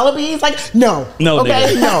these wallabies? Like, no.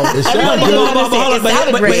 Okay, no. It sounds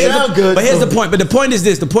good. But here's the point. But the point is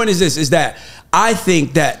this. Is that I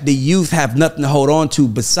think that the youth have nothing to hold on to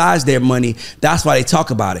besides their money. That's why they talk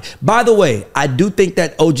about it. By the way, I do think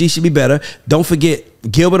that OG should be better. Don't forget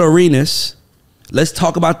Gilbert Arenas. Let's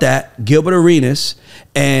talk about that. Gilbert Arenas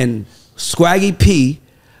and Swaggy P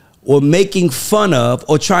were making fun of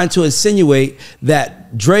or trying to insinuate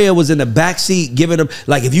that Draya was in the backseat giving them,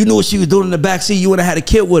 like, if you knew what she was doing in the backseat, you would have had a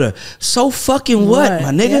kid with her. So fucking what, my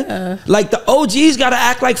nigga? Yeah. Like, the OGs gotta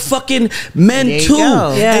act like fucking men too.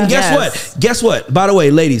 Yeah. And guess what? By the way,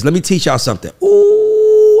 ladies, let me teach y'all something.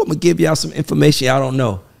 Ooh, I'm gonna give y'all some information y'all don't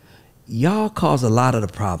know. Y'all cause a lot of the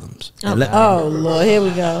problems. Oh, Lord, here we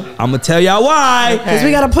go. I'm gonna tell y'all why. Because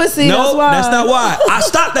we got a pussy. No, that's not why. I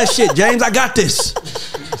stopped that shit, James. I got this.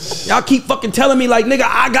 Y'all keep fucking telling me like, nigga,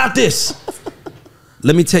 I got this.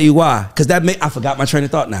 Let me tell you why. Because I forgot my train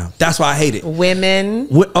of thought now. That's why I hate it. Women.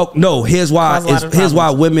 Oh no, here's why. Here's why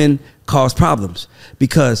women cause problems.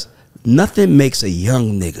 Because nothing makes a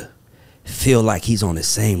young nigga feel like he's on the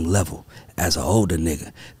same level as an older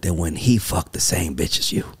nigga than when he fucked the same bitch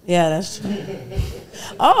as you. Yeah, that's true.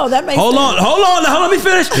 Oh, that makes sense. Hold on, let me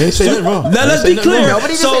finish. Let's be clear.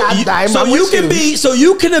 So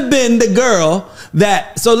you can have been the girl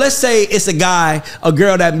that, so let's say it's a girl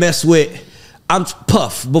that messed with I'm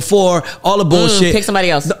Puff before all the bullshit. Pick somebody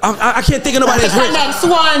else. I can't think of nobody else. Pick the next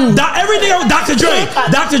one. Everything. Dr. Dre.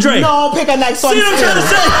 Dr. Dre. No, pick a next one. See what I'm trying to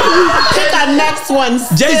say? Pick a next one.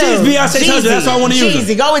 Jay-Z's Beyonce's husband. That's what I want to use.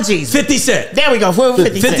 Jeezy. Go with Jeezy. 50 Cent. There we go.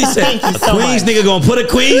 50 Cent. Thank you so Queens much. nigga gonna put a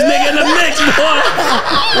Queens nigga in the mix, boy.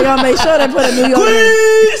 We're gonna make sure they put a New York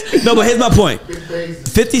Queens. No, but here's my point.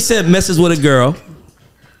 50 Cent messes with a girl,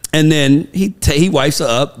 and then he wipes her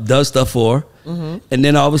up, does stuff for her. Mm-hmm. And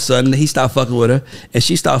then all of a sudden he stopped fucking with her, and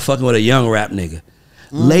she started fucking with a young rap nigga.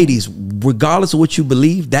 Ladies, regardless of what you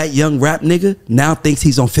believe, that young rap nigga now thinks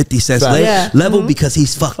he's on 50 Cent's Right. level because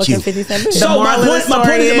he's fucked Fucking you. 50 Cent bitch. So my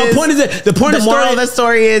point is that the moral of the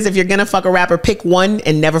story is if you're gonna fuck a rapper, pick one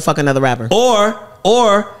and never fuck another rapper.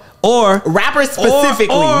 Or rappers specifically.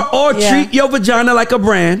 Or treat your vagina like a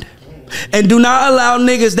brand. And do not allow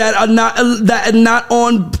niggas that are not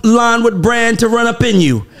on line with brand to run up in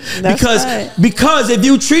you. Because if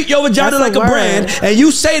you treat your vagina like a brand and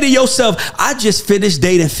you say to yourself, I just finished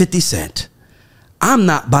dating 50 Cent. I'm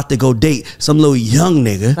not about to go date some little young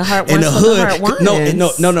nigga in the hood.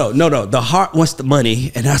 No. The heart wants the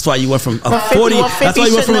money, and that's why you went from a 40. That's why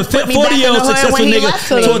you went from a 40-year-old successful nigga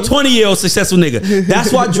to a 20-year-old successful nigga.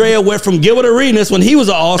 That's why Draya went from Gilbert Arenas when he was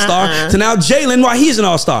an all-star to now Jalen why he's an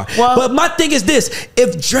all-star. But my thing is this: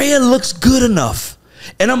 if Draya looks good enough,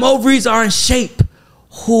 and them ovaries are in shape,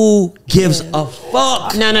 who gives a fuck?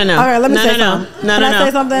 All No. right, let me say something. Can I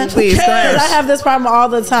say something? Please, because I have this problem all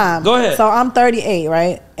the time. Go ahead. So I'm 38,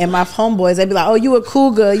 right? And my homeboys, they be like, "Oh, you a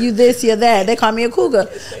cougar? You this? You that?" They call me a cougar.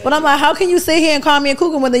 But I'm like, how can you sit here and call me a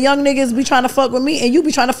cougar when the young niggas be trying to fuck with me and you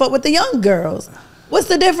be trying to fuck with the young girls? What's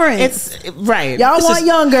the difference? It's right. Y'all want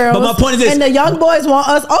young girls, but my point is this, and the young boys want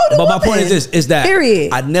us older. But my point is this: is that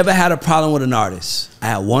period. I never had a problem with an artist. I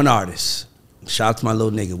had one artist. Shout out to my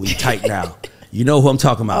little nigga. We tight now. You know who I'm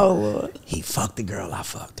talking about. Oh, Lord. He fucked the girl I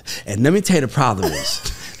fucked. And let me tell you the problem is.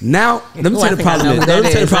 Now, let me tell you the problem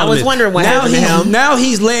is. I was wondering what happened to him. Now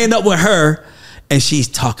he's laying up with her and she's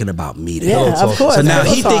talking about me to him. Yeah, of course. So now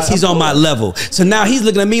he thinks he's on my level. So now he's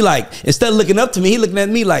looking at me like, instead of looking up to me, he looking at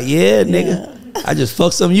me like, yeah, nigga, I just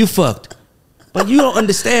fucked something you fucked. But you don't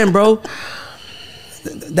understand, bro.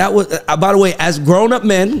 That was, by the way, as grown-up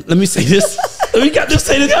men, let me say this. We got to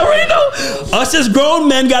say this. I already know. Us as grown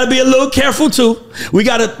men got to be a little careful too. We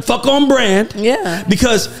got to fuck on brand. Yeah.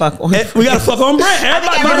 Because we got to fuck on brand.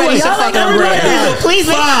 Everybody should fuck on brand. Please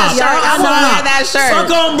make that shirt. I will wear that shirt. Fuck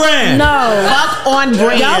on brand. No. Fuck on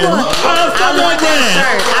brand. I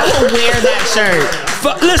will wear that shirt.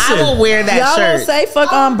 Listen. I will wear that y'all shirt. Y'all say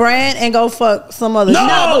fuck on brand and go fuck some other shit.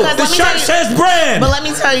 No, the shirt says brand. But let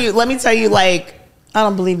me tell you, like, I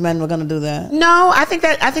don't believe men were gonna do that. No, I think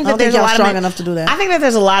that there's a lot of men enough to do that. I think that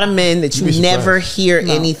there's a lot of men that you never hear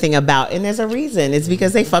anything about, and there's a reason. It's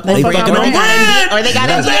because they fuck on brand, or they got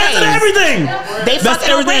NDAs. Everything. They fucking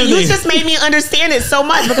on brand. You just made me understand it so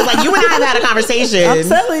much because, like, you and I have had a conversation. I'm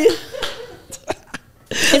telling you.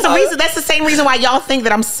 It's a reason. That's the same reason why y'all think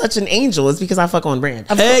that I'm such an angel. Is because I fuck on brand.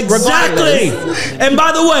 Exactly. And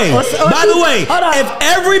by the way, if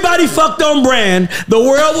everybody fucked on brand, the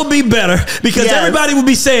world would be better because everybody would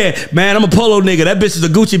be saying, "Man, I'm a polo nigga. That bitch is a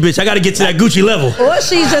Gucci bitch. I got to get to that Gucci level." Or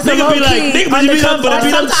she's just a low key undercover.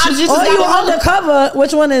 Or you undercover.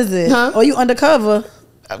 Which one is it? Huh? Or you undercover?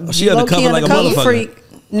 She undercover like a motherfucker. Freak.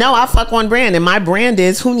 No, I fuck on brand, and my brand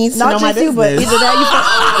is who needs to know my business. But either that you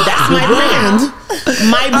fuck. That's my brand.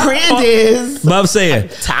 My brand is. But I'm saying,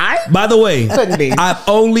 Ty. By the way, couldn't be.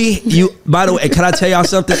 By the way, can I tell y'all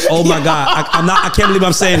something? Oh my God, I can't believe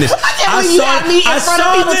I'm saying this. I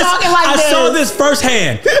saw this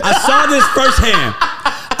firsthand.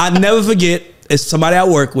 I never forget. It's somebody I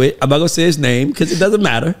work with. I'm not gonna say his name because it doesn't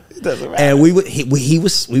matter. It doesn't matter. And we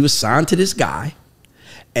were signed to this guy,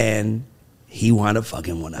 and he wound up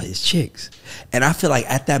fucking one of his chicks. And I feel like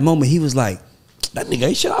at that moment, he was like, that nigga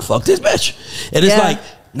ain't shit, I fucked this bitch. And it's like,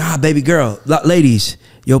 nah, baby girl, ladies,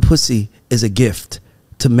 your pussy is a gift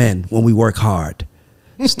to men when we work hard.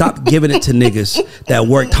 Stop giving it to niggas that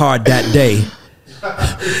worked hard that day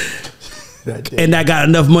and that got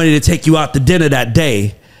enough money to take you out to dinner that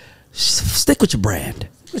day. Stick with your brand.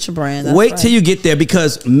 With your brand. Wait till you get there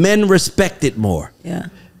because men respect it more. Yeah.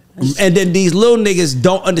 And then these little niggas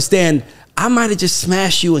don't understand. I might have just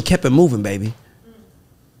smashed you and kept it moving, baby.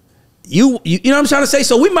 You know what I'm trying to say?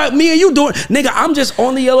 So me and you doing, nigga, I'm just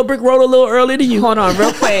on the yellow brick road a little earlier than you. Hold on,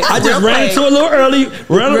 real quick. I just ran into a little early,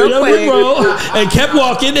 ran on the yellow brick road and kept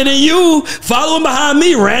walking. And then you, following behind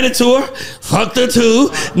me, ran into her, fucked her too.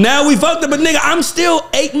 Now we fucked her, but nigga, I'm still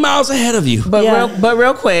 8 miles ahead of you. But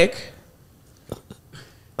real quick.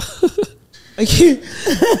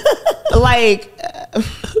 Like,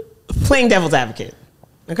 playing devil's advocate.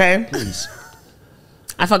 Okay? Please.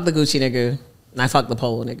 I fuck the Gucci nigga and I fuck the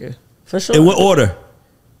polo nigga. For sure. In what order?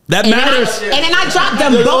 That matters. And then I drop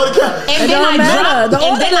them both. And then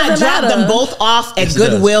I drop them both off at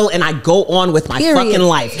Goodwill and I go on with my fucking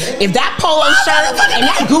life. If that polo shirt and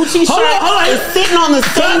that Gucci shirt is sitting on the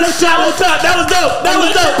same shelf. That was dope.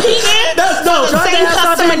 That's dope. Same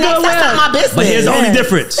customer next. That's not my business. But here's the only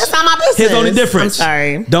difference. That's not my business. Here's the only difference. I'm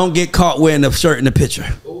sorry. Don't get caught wearing the shirt in the picture.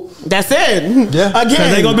 That's it. Yeah.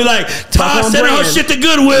 Again, They're gonna be like, Todd sending her shit to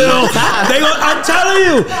Goodwill. I'm telling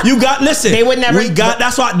you, you got. Listen, They would never. We got.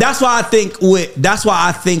 That's why I think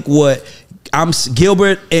what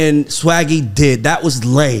Gilbert and Swaggy did, that was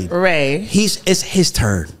lame. Ray, it's his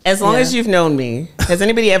turn. as long as you've known me, has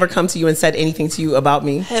anybody ever come to you and said anything to you about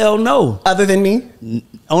me? Hell no. Other than me?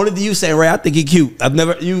 Only you saying, Ray, I think he cute. I've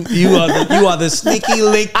never. You are the sneaky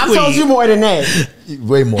link queen. I've told you more than that.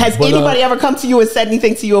 Way more. Has anybody ever come to you and said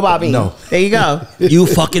anything to you about me? No. There you go. You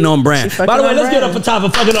fucking on brand. By the way, let's get up for top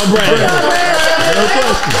of fucking on brand.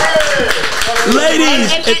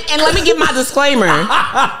 Ladies, And let me give my disclaimer.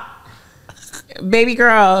 Baby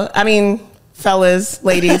girl, I mean, fellas,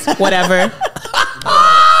 ladies, whatever.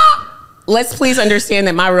 Let's please understand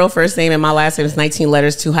that my real first name and my last name is 19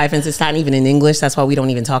 letters, 2 hyphens. It's not even in English. That's why we don't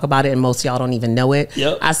even talk about it, and most of y'all don't even know it.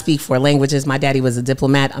 Yep. I speak 4 languages. My daddy was a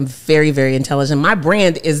diplomat. I'm very, very intelligent. My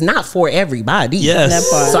brand is not for everybody. Yes.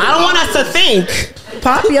 So I don't want us to think.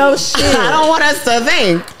 Pop your shit. I don't want us to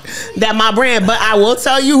think that my brand, but I will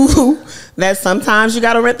tell you that sometimes you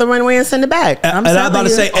got to rent the runway and send it back. And I'm about to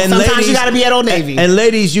say, and sometimes ladies, you got to be at Old Navy. And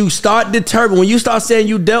ladies, you start determining when you start saying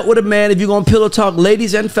you dealt with a man. If you're gonna pillow talk,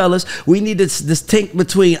 ladies and fellas, we need to distinct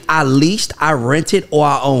between I leased, I rented, or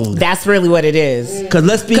I owned. That's really what it is. Because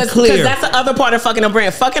let's be clear. Because that's the other part of fucking on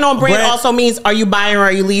brand. Fucking on brand also means, are you buying or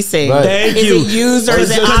are you leasing? Right. Thank is you. it used or is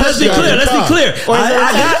it Let's be clear. Let's be clear.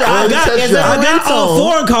 I got all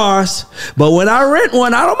foreign cars, but when I rent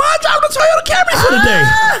one, I don't mind driving a Toyota Camry for the day.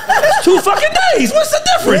 It's 2 fucking days. What's the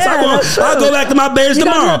difference? Yeah, I'll go back to my Bears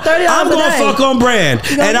tomorrow. I'm going to fuck on brand.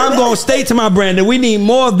 And I'm going to stay to my brand. And we need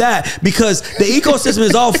more of that because the ecosystem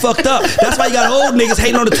is all fucked up. That's why you got old niggas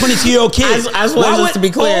hating on the 22-year-old kids. I just want us to be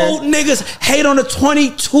clear. Old niggas hate on the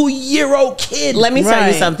 22-year-old kid? Let me tell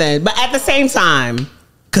you something. But at the same time,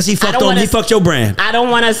 because he fucked your brand. I don't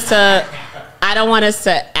want us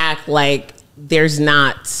to act like there's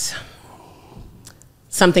not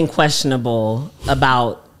something questionable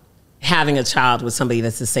about having a child with somebody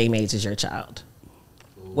that's the same age as your child,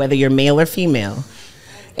 whether you're male or female.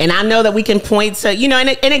 And I know that we can point to, you know, and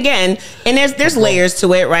again, and there's layers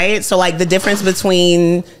to it, right? So like the difference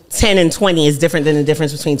between 10 and 20 is different than the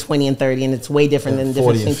difference between 20 and 30, and it's way different than the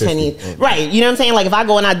difference between 10 and right. You know what I'm saying? Like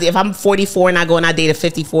if I'm 44 and I go and I date a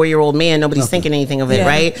 54-year-old man, nobody's thinking anything of it,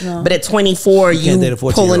 right? No. But at 24, you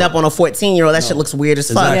pulling up on a 14-year-old, that shit looks weird as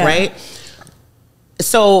fuck, right?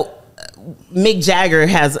 So Mick Jagger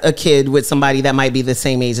has a kid with somebody that might be the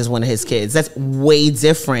same age as one of his kids. That's way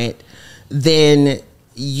different than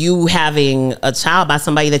you having a child by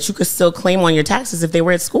somebody that you could still claim on your taxes if they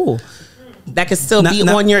were at school. That could still be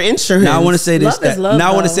on your insurance. Now I want to say this. I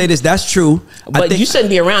want to say this. That's true. But you shouldn't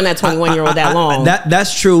be around that 21-year-old that long.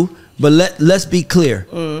 That's true. But let's be clear.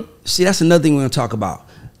 See, that's another thing we're gonna talk about.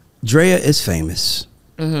 Draya is famous.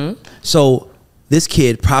 So this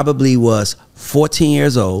kid probably was 14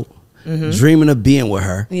 years old. Dreaming of being with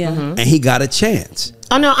her, and he got a chance.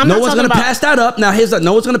 Oh no, no one's gonna pass that up. Now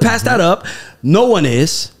no one's gonna pass that up. No one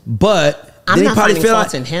is, but I'm then not he probably feel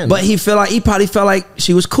like him. But he probably felt like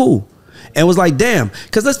she was cool, and was like, damn.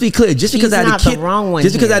 Because let's be clear, just because I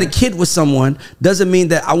had a kid with someone doesn't mean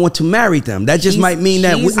that I want to marry them. That just might mean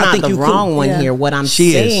that I think you're the wrong one here. What I'm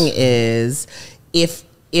saying is, if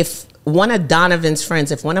one of Donovan's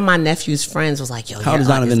friends, if one of my nephew's friends was like, yo, how old is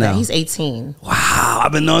Donovan now? He's 18. Wow,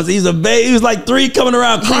 I've been knowing he's a baby. He was like 3 coming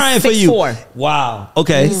around crying for you. 6'4". Wow.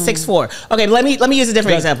 Okay. He's 6'4". Okay, let me use a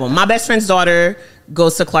different example. My best friend's daughter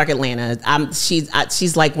goes to Clark Atlanta.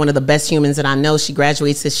 She's like one of the best humans that I know. She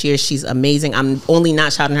graduates this year. She's amazing. I'm only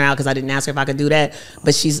not shouting her out because I didn't ask her if I could do that,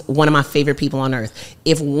 but she's one of my favorite people on earth.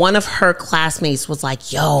 If one of her classmates was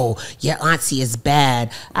like, yo, your auntie is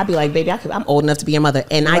bad, I'd be like, baby, I'm old enough to be your mother,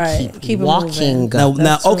 and I keep walking. Now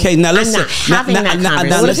let's have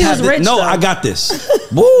this. No, I got this.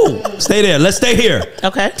 Woo! Stay there. Let's stay here.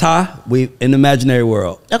 Okay. Ty, we in the imaginary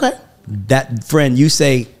world. Okay. That friend, you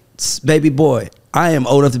say, baby boy, I am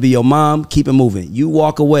old enough to be your mom. Keep it moving. You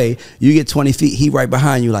walk away. You get 20 feet. He right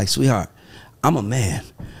behind you like, sweetheart, I'm a man.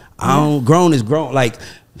 Grown is grown. Like,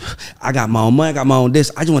 I got my own money. I got my own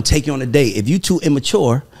this. I just want to take you on a date. If you too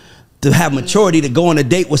immature to have maturity to go on a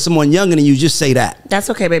date with someone younger than you, just say that. That's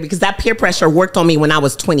okay, baby, because that peer pressure worked on me when I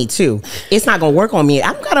was 22. It's not gonna work on me.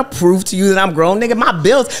 I'm gonna prove to you that I'm grown, nigga. My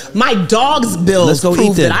dog's bills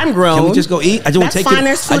prove that I'm grown. Can we just go eat? I just want to take you. I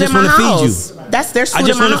just want to feed you. That's their food. I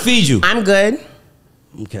just want to feed you. I'm good.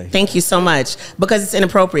 Okay. Thank you so much. Because it's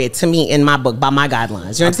inappropriate to me in my book by my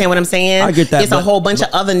guidelines. You understand what I'm saying? I get that. It's a whole bunch of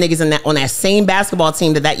other niggas on that same basketball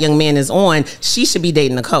team that young man is on. She should be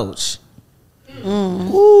dating the coach.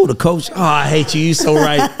 Ooh, the coach. Oh, I hate you. You so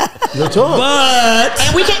right. You're talking. But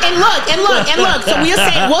And we can and look.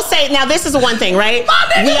 So we'll say now this is the one thing, right?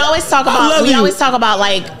 We always talk about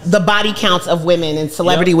like the body counts of women and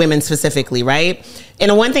celebrity women specifically, right? And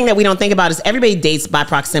the one thing that we don't think about is everybody dates by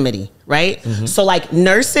proximity, right? So like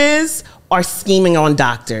nurses are scheming on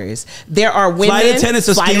doctors. There are women. Flight attendants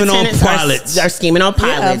are scheming on pilots. Are scheming on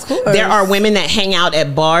pilots. Yeah, of course. There are women that hang out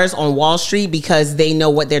at bars on Wall Street because they know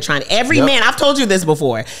what they're trying. Every man, I've told you this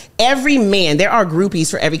before. Every man, there are groupies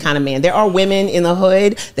for every kind of man. There are women in the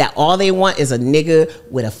hood that all they want is a nigga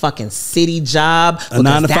with a fucking city job. A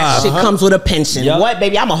 9 to 5. That shit comes with a pension. Yep. What,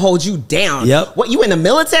 baby? I'm gonna hold you down. Yep. What, you in the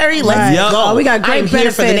military? Let's Right. go. Oh, we got great I'm here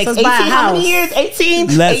for the benefits. next Let's 18. buy a How many house. years?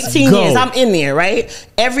 18? Let's 18 go. years. I'm in there, right?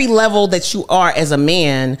 Every level that you are as a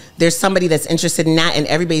man, there's somebody that's interested in that, and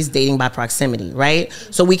everybody's dating by proximity, right?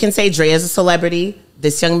 So we can say Draya is a celebrity.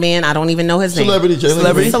 This young man, I don't even know his name.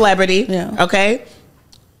 Jalen. Celebrity. Yeah. Okay.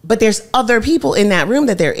 But there's other people in that room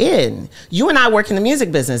that they're in. You and I work in the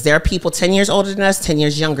music business. There are people 10 years older than us, 10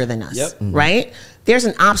 years younger than us, Yep. right? There's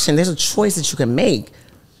an option. There's a choice that you can make.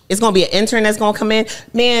 It's going to be an intern that's going to come in.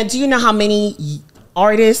 Man, do you know how many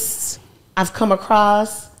artists I've come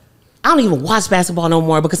across? I don't even watch basketball no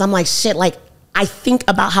more because I'm like, shit, like, I think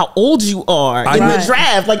about how old you are in the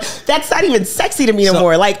draft. Like, that's not even sexy to me no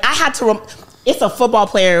more. Like, I had to... It's a football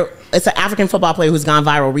player. It's an African football player who's gone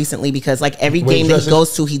viral recently because, like, every game that he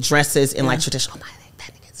goes to, he dresses in, like, traditional... Oh,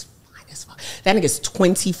 that nigga's fine as fuck. That nigga's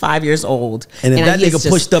 25 years old. And if that he is nigga just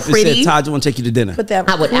pushed up and pretty, said, Todd, you want to take you to dinner? Put that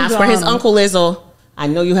I would ask for his uncle Lizzo. I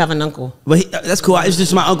know you have an uncle. But that's cool. I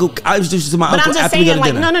introduced you to my uncle. I introduced you to my But uncle I'm just after we go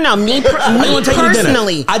saying, to like, dinner. no. Me wanna take you to dinner.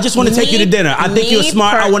 personally. I just want to take you to dinner. I think you're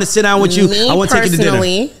smart. I want to sit down with you. I want to take you to dinner.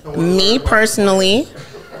 Me personally.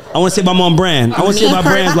 I want to say my mom brand. I want to see my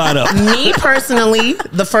brands light up. Me personally,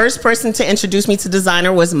 the first person to introduce me to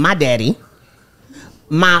designer was my daddy.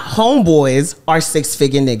 My homeboys are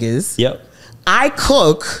 6-figure niggas. Yep. I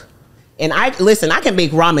cook. And I can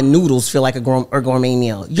make ramen noodles feel like a gourmet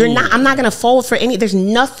meal. I'm not gonna fold for any. There's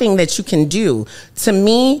nothing that you can do. To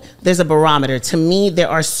me, there's a barometer. To me, there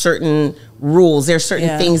are certain rules. There are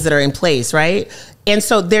certain things that are in place, right? And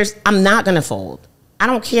so I'm not gonna fold. I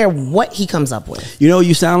don't care what he comes up with. You know what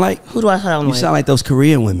you sound like? Who do I sound like? You sound like those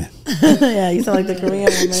Korean women. Yeah, you sound like the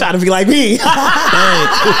Korean woman. Try to be like me.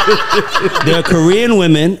 There are Korean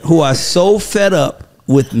women who are so fed up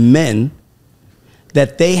with men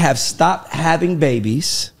that they have stopped having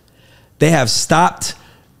babies. They have stopped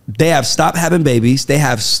having babies. They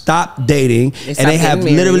have stopped dating. And they have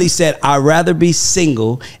literally said, I'd rather be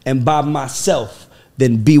single and by myself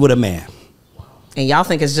than be with a man. And y'all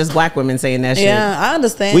think it's just black women saying that shit. Yeah, I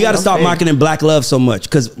understand. We got to stop marketing black love so much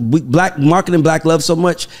because marketing black love so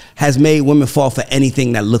much has made women fall for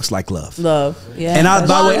anything that looks like love. Love, yeah. And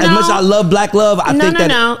by the way, as much as I love black love, I think that...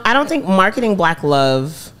 No. I don't think marketing black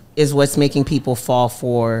love is what's making people fall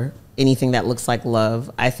for anything that looks like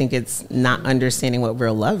love. I think it's not understanding what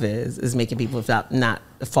real love is making people not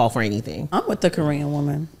fall for anything. I'm with the Korean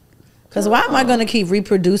woman. Because why am I going to keep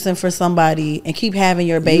reproducing for somebody and keep having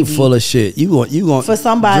your baby? You full of shit. You going for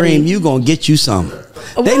somebody. Dream, you going to get you some.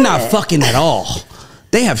 They not fucking at all.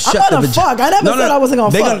 They have shut the vagina. Fuck. I never said I wasn't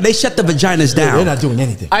going to fuck. They shut the vaginas down. They're not doing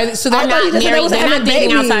anything. So they're not married. They're not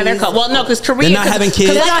dating outside their couple. Well, no, because Korea. They're not having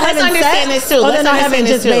kids. Let's understand this too. They're not having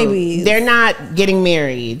just babies. They're not getting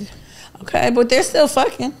married. Okay, but they're still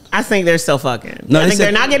fucking. I think they're still fucking. No, I think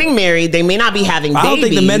they're not getting married. They may not be having babies. I don't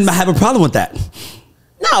think the men have a problem with that.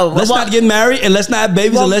 No, let's not get married and let's not have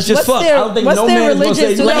babies and let's just fuck. I don't think no man is going to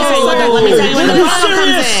say. Let me tell you where the problem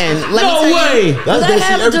comes in. No way.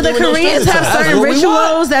 Do the Koreans have certain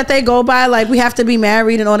rituals that they go by? Like we have to be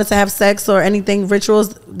married in order to have sex or anything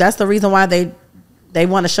rituals. That's the reason why they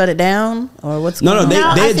want to shut it down or what's going on?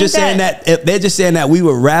 They're just saying that they're just saying that we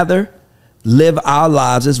would rather live our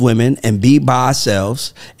lives as women and be by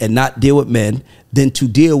ourselves and not deal with men than to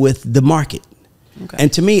deal with the market. Okay.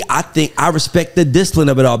 And to me, I think I respect the discipline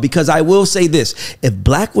of it all because I will say this. If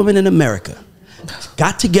black women in America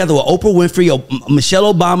got together with Oprah Winfrey,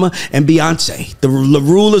 Michelle Obama, and Beyonce, the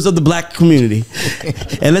rulers of the black community,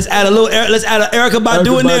 and let's add an Erykah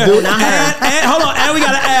Badu in there. And hold on, and we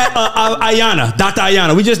got to add Ayana, Dr.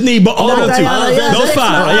 Ayana. We just need all of them two. Those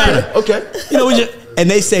five. Okay. You know, and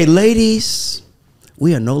they say, ladies,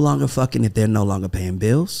 we are no longer fucking if they're no longer paying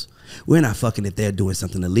bills. We're not fucking if they're doing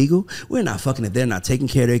something illegal. We're not fucking if they're not taking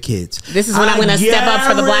care of their kids. This is when I'm going to step up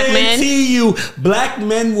for the black men. I guarantee you, black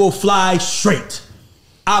men will fly straight.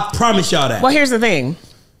 I promise y'all that. Well, here's the thing.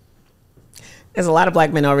 There's a lot of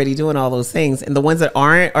black men already doing all those things, and the ones that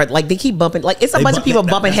aren't are like they keep bumping. Like it's a bunch of people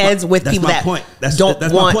bumping heads with people that don't want.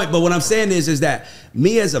 That's my point. But what I'm saying is that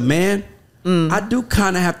me as a man, I do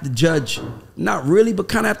kind of have to judge not really, but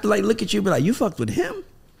kind of have to like look at you and be like, you fucked with him?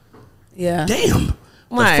 Yeah. Damn.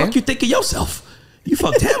 Why? The fuck you think of yourself? You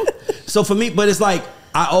fucked him? So for me, but it's like,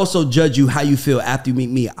 I also judge you how you feel after you meet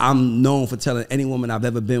me. I'm known for telling any woman I've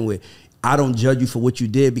ever been with, I don't judge you for what you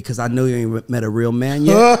did because I know you ain't met a real man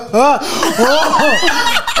yet.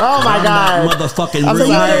 Oh my God. Motherfucking I'm real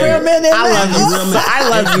man. I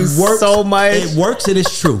love you so much. It works and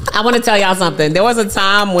it's true. I want to tell y'all something. There was a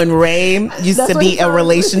time when Ray used to be a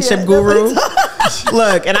relationship guru.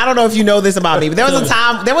 Look, and I don't know if you know this about me, but there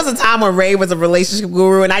was a time when Ray was a relationship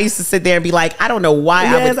guru, and I used to sit there and be like, I don't know why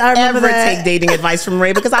I would ever take dating advice from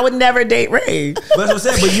Ray because I would never date Ray. But that's what I'm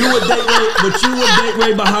saying. But you would date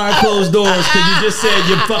Ray behind closed doors because you just said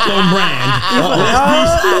you fuck on brand. You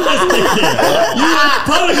would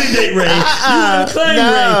publicly date Ray. You wouldn't claim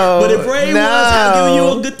Ray. But if Ray was giving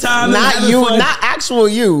you a good time, not you, fun, not actual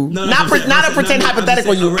you, not a pretend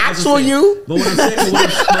hypothetical you, actual you. But what I'm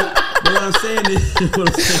saying is,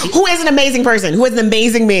 who is an amazing person? Who is an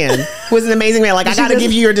amazing man? Who is an amazing man? Like, I gotta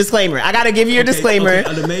give you your disclaimer. Disclaimer. Okay,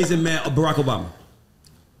 an amazing man, Barack Obama.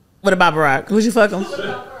 What about Barack? Would you fuck him?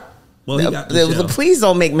 Well, he got Michelle. Please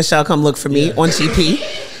don't make Michelle come look for me on GP.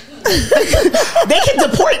 They can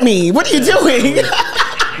deport me. What are you doing?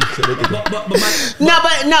 No,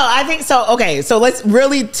 I think so. Okay, so let's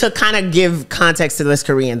really, to kind of give context to this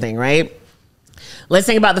Korean thing, right? Let's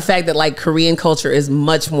think about the fact that like Korean culture is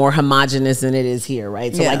much more homogenous than it is here,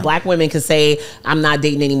 right? So like black women can say, I'm not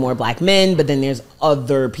dating any more black men, but then there's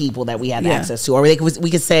other people that we have access to. Or we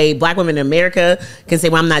could say black women in America can say,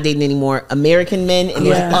 well, I'm not dating any more American men, and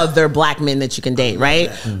there's other black men that you can date, right?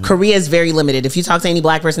 Korea is very limited. If you talk to any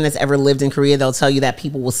black person that's ever lived in Korea, they'll tell you that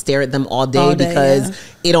people will stare at them all day because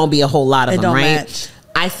it don't be a whole lot of them, right? Match.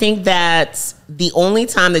 I think that the only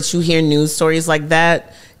time that you hear news stories like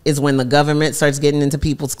that is when the government starts getting into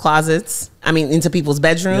people's closets. Into people's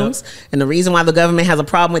bedrooms. Yep. And the reason why the government has a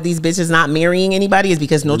problem with these bitches not marrying anybody is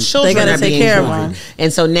because no children are being born.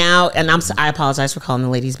 And so now, and I apologize for calling the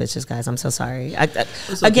ladies bitches, guys. I'm so sorry.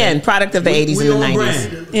 Again, product of the 80s and the 90s.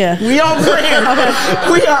 Brand. Yeah. We on brand.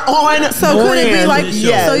 Okay. We are on So brand. Could it be like,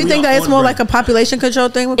 so you think that it's more like a population control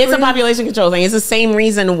thing with It's Korea? A population control thing. It's the same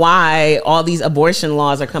reason why all these abortion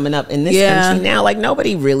laws are coming up in this country now. Like,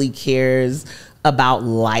 nobody really cares about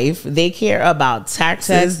life. They care about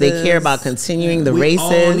taxes. They care about continuing the races.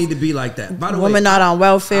 We all need to be like that. By the way, women not on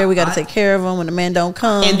welfare. We got to take care of them when the man don't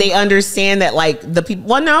come. And they understand that, like, the people.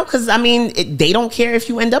 Well, no, because they don't care if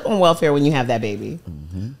you end up on welfare when you have that baby.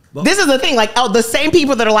 Mm-hmm. This is the thing. Like, the same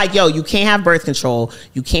people that are like, yo, you can't have birth control.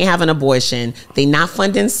 You can't have an abortion. They not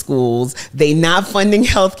funding schools. They not funding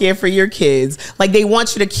healthcare for your kids. Like, they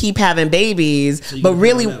want you to keep having babies. So but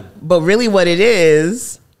really what it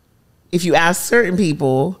is, if you ask certain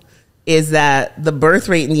people, is that the birth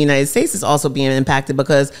rate in the United States is also being impacted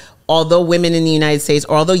because although women in the United States,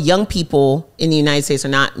 or although young people in the United States are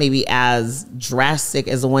not maybe as drastic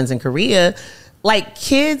as the ones in Korea, like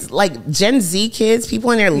kids, like Gen Z kids,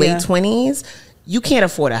 people in their late 20s, you can't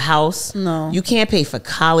afford a house. No. You can't pay for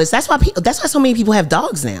college. That's why so many people have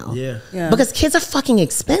dogs now. Yeah. Because kids are fucking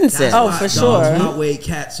expensive. Oh, for sure. Outweigh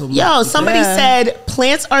cats so much. Yo, somebody said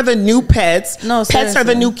plants are the new pets. No, pets are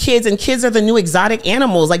the new kids, and kids are the new exotic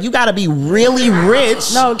animals. Like, you got to be really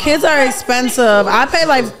rich. No, kids are expensive. I pay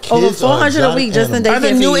like over $400 a week just in daycare. Are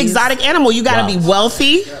the new exotic animal. You got to be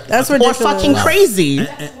wealthy. That's ridiculous. Or fucking crazy.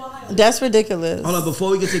 That's ridiculous. Hold on,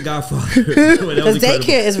 before we get to Godfather, because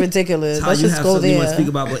daycare is ridiculous. Let's just go there. You want to speak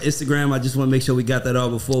about Instagram? I just want to make sure we got that all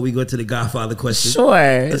before we go to the Godfather question.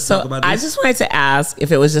 Sure. Let's talk about this. I just wanted to ask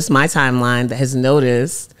if it was just my timeline that has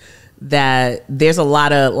noticed that there's a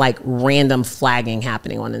lot of like random flagging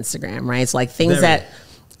happening on Instagram, right? It's like things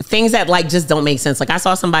that like just don't make sense. Like, I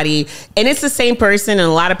saw somebody, and it's the same person, and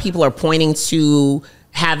a lot of people are pointing to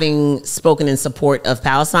having spoken in support of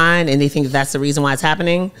Palestine, and they think that's the reason why it's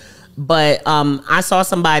happening. But I saw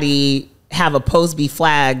somebody have a post be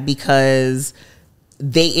flagged because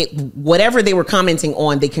whatever they were commenting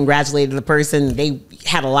on, they congratulated the person. They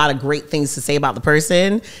had a lot of great things to say about the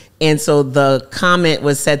person. And so the comment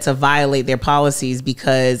was said to violate their policies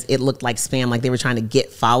because it looked like spam, like they were trying to get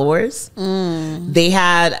followers. They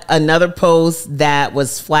had another post that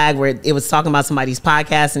was flagged where it was talking about somebody's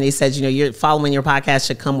podcast, and they said, you're following your podcast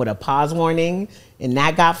should come with a pause warning, and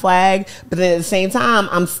that got flagged. But then at the same time,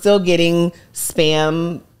 I'm still getting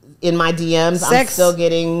spam in my DMs. I'm still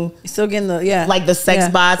getting the like the sex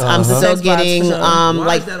bots. I'm still getting Why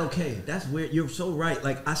like, is that okay? That's weird. You're so right.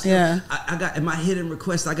 Like, I got in my hidden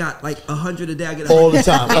requests, I got like 100 a day. I get all the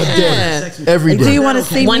time, a day, every day. Do you want to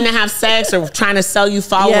see wanting to have sex or trying to sell you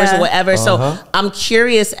followers or whatever? So I'm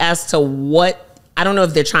curious as to what I don't know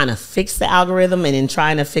if they're trying to fix the algorithm, and in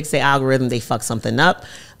trying to fix the algorithm, they fuck something up.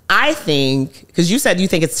 I think, because you said you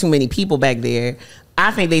think it's too many people back there.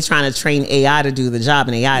 I think they trying to train AI to do the job,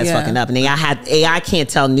 and AI is fucking up, and AI can't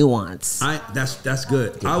tell nuance. That's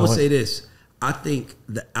good. I would say this. I think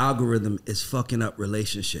the algorithm is fucking up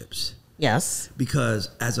relationships. Yes. Because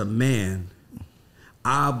as a man,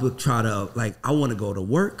 I would try to, like, I want to go to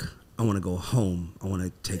work. I want to go home. I want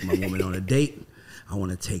to take my woman on a date. I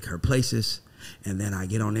want to take her places. And then I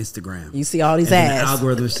get on Instagram. You see all these and ass. The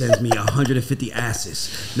algorithm sends me 150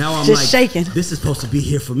 asses. Now I'm just like, shaking. This is supposed to be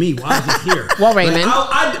here for me. Why is it here? Well, Raymond.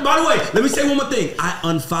 Like, by the way, let me say one more thing. I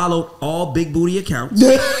unfollowed all big booty accounts.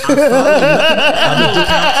 I followed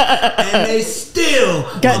accounts, and they still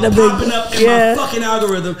got the popping up in my fucking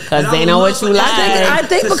algorithm. Because they know what you like. I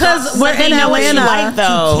think because we're in Atlanta. Like,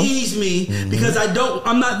 though. To tease me because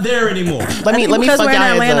I'm not there anymore. Let me fuck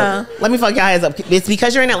y'all heads up. Let me fuck y'all heads up. It's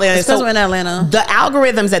because you're in Atlanta. It's because we're in Atlanta. The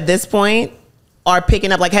algorithms at this point are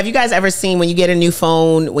picking up. Like, have you guys ever seen when you get a new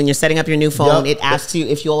phone, when you're setting up your new phone, it asks you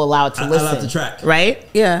if you'll allow it to listen. I love to track. Right?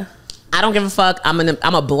 Yeah. I don't give a fuck. I'm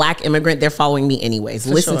a black immigrant. They're following me anyways.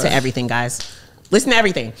 Listen to everything, guys. Listen to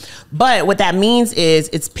everything. But what that means is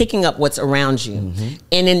it's picking up what's around you.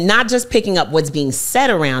 And then not just picking up what's being said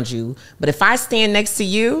around you, but if I stand next to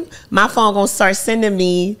you, my phone gonna start sending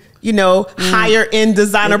me, higher end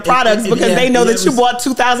designer products because they know that you bought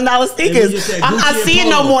 $2,000 sneakers. I'm not seeing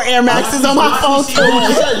no more Air Maxes on my phone too.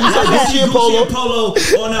 You Gucci Polo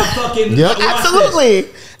on our fucking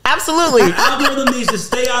Absolutely. The algorithm needs to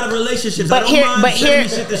stay out of relationships. So are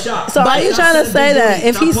you trying to say that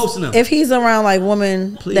if he's around like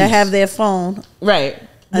women that have their phone, right?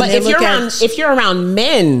 But if you're around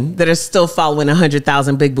men that are still following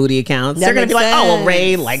 100,000 big booty accounts, they're gonna be like, oh, well,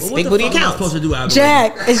 Ray likes big booty accounts.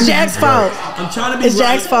 Jack, it's Jack's fault. I'm trying to be. It's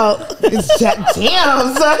Jack's fault. It's Jack.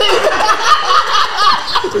 Damn, son.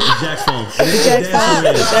 It's Jack's fault.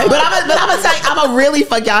 But I'm gonna tell you, I'm gonna really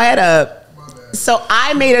fuck y'all head up. So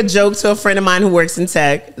I made a joke to a friend of mine who works in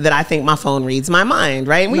tech that I think my phone reads my mind,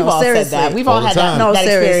 right? And we've all said that. We've all had that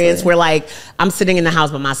experience where, like, I'm sitting in the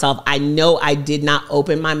house by myself. I know I did not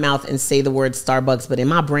open my mouth and say the word Starbucks, but in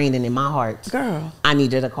my brain and in my heart, girl, I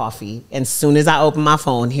needed a coffee. And as soon as I open my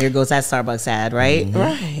phone, here goes that Starbucks ad, right?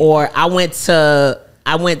 Right. Or I used to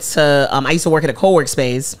work at a co-work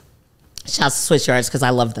space. Shouts to Switch Yards because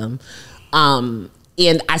I love them.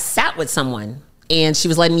 And I sat with someone. And she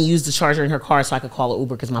was letting me use the charger in her car so I could call an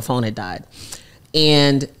Uber because my phone had died.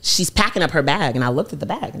 And she's packing up her bag. And I looked at the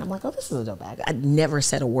bag and I'm like, oh, this is a dope bag. I never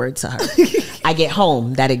said a word to her. I get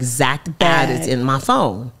home. That exact bag is in my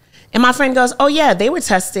phone. And my friend goes, oh, yeah, they were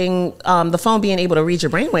testing the phone being able to read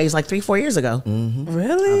your brainwaves like 3-4 years ago. Really? I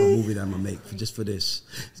have a movie that I'm going to make just for this.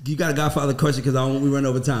 You got a Godfather question because we run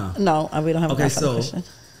over time. No, we don't have a Godfather question.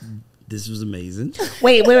 This was amazing.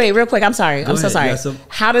 Wait, real quick. I'm sorry. I'm so sorry.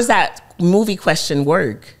 How does that movie question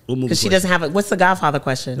work? Because she doesn't have it. What's the Godfather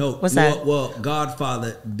question? No, what's that? Well,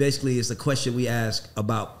 Godfather basically is a question we ask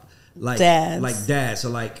about like dads. So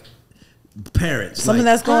like parents. Something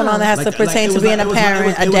that's going on that has to pertain to being a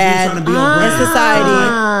parent, a dad, in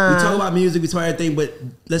society. We talk about music, we talk about everything, but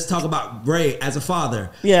let's talk about Ray as a father,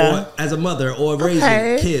 or as a mother, or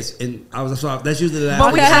raising kids. And that's usually the last.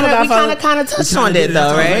 But we kind of touched on it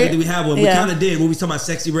though, right? We have one. We kind of did when we talk about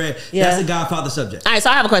Sexyy Red. That's the Godfather subject. All right, so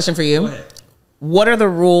I have a question for you. Go ahead. What are the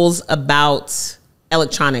rules about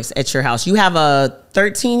electronics at your house? You have a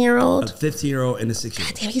 13-year-old, a 15-year-old, and a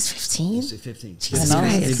 6-year-old. Damn, he's 15. He's 15. Jesus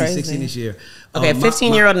Christ, he'll be 16 this year. Okay,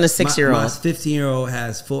 15-year-old and a 6-year-old. My 15-year-old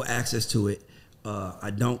has full access to it. I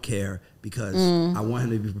don't care because I want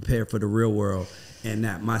him to be prepared for the real world. And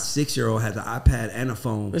that my 6-year-old has an iPad and a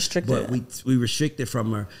phone. Restricted. But we restricted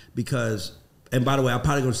from her because, and by the way, I'm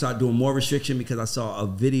probably going to start doing more restriction because I saw a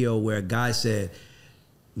video where a guy said,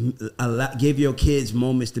 give your kids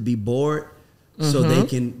moments to be bored so they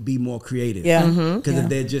can be more creative. Yeah. Because if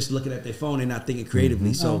they're just looking at their phone, they're not thinking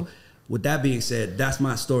creatively. So with that being said, that's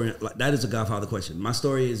my story. Like, that is a Godfather question. My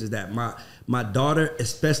story is that my daughter,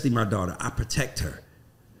 especially my daughter, I protect her.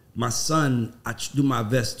 My son, I do my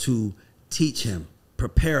best to teach him,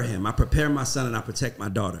 prepare him. I prepare my son and I protect my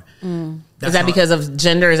daughter. Is that because of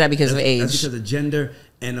gender or is that because of age? That's because of gender,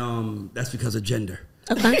 and that's because of gender.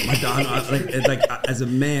 Okay. My daughter, as a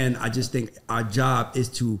man, I just think our job is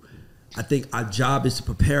to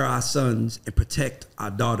prepare our sons and protect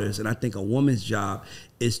our daughters. And I think a woman's job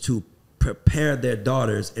is to prepare their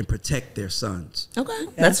daughters and protect their sons. Okay. Yeah.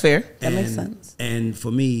 That's fair. That makes sense. And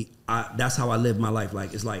for me, that's how I live my life.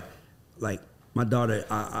 Like, it's like my daughter,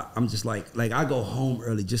 I'm just like I go home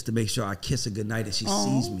early just to make sure I kiss her goodnight and she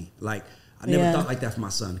sees me. Like, I never thought like that for my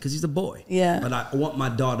son because he's a boy. Yeah. But I want my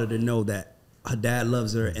daughter to know that her dad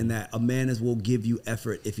loves her, and that a man will give you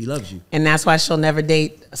effort if he loves you. And that's why she'll never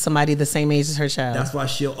date somebody the same age as her child. That's why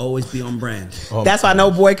she'll always be on brand. That's why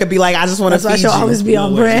no boy could be like, I just want to feed you. That's why she'll always be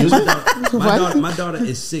on brand. My daughter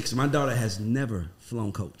is 6. My daughter has never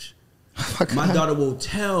flown coach. My daughter will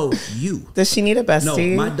tell you. Does she need a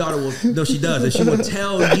bestie? No, my daughter will. No, she does, and she will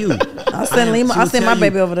tell you. I'll send my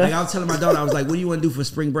baby over there. Like, I was telling my daughter, I was like, "What do you want to do for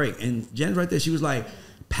spring break?" And Jen's right there. She was like,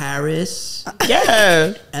 "Paris,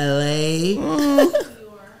 Yeah, LA,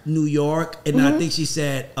 New York," and I think she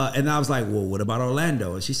said, and I was like, "Well, what about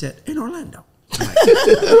Orlando?" And she said, "In Orlando." I'm like,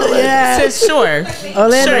 Yeah. So, sure.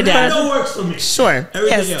 Orlando, Sure, Dad. Orlando works for me. Sure. Everything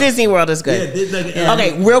Yes, else. Disney World is good. Yeah,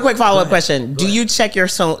 Okay, real quick follow-up Go ahead. question. Do you check your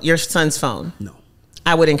son's phone? No,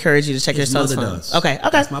 I would encourage you to check your His son's mother phone. does. Okay,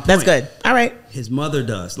 That's my That's point. good. All right. his mother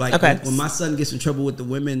does. Like Okay. when my son gets in trouble with the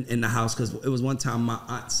women in the house, because it was one time my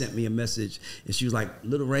aunt sent me a message and she was like,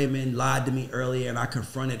 "Little Raymond lied to me earlier," and I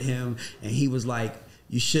confronted him, and he was like,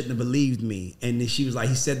 "You shouldn't have believed me." And then she was like,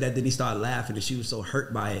 he said that, then he started laughing, and she was so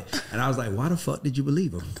hurt by it. And I was like, "Why the fuck did you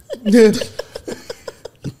believe him?"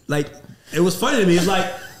 Like, it was funny to me. It's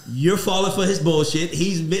like, you're falling for his bullshit.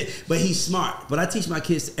 But he's smart. But I teach my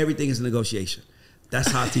kids everything is a negotiation. That's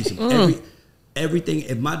how I teach them. Everything.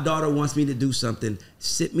 If my daughter wants me to do something,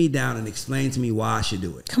 sit me down and explain to me why I should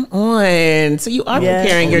do it. Come on. So you are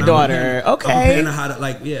preparing your daughter. I'm Okay. preparing her how to,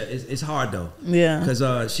 like, yeah, it's hard though. Yeah.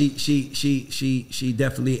 Because she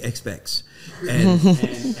definitely expects.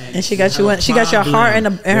 And she got you. She got your heart in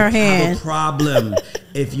her hand. Have a problem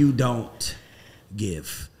if you don't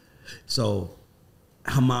give. So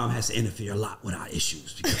her mom has to interfere a lot with our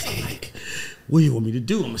issues because I'm like, "What do you want me to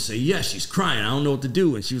do?" I'm gonna say, "Yes, she's crying. I don't know what to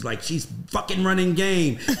do." And she was like, "She's fucking running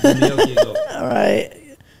game." And the other kid go, All right.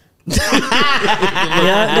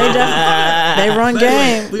 Yeah, they run But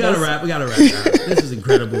anyway, game. we gotta wrap. This is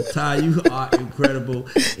incredible. Ty, you are incredible.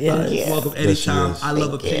 Welcome anytime. Yes, I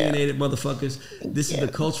love opinionated motherfuckers. This is the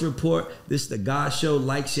Culture Report. This is the God Show.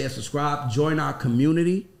 Like, share, subscribe. Join our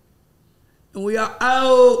community. And we are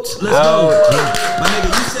out. Let's go. My nigga,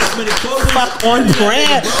 you said so many quotes. Fuck on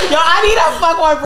brand. Yo, I need a fuck on brand.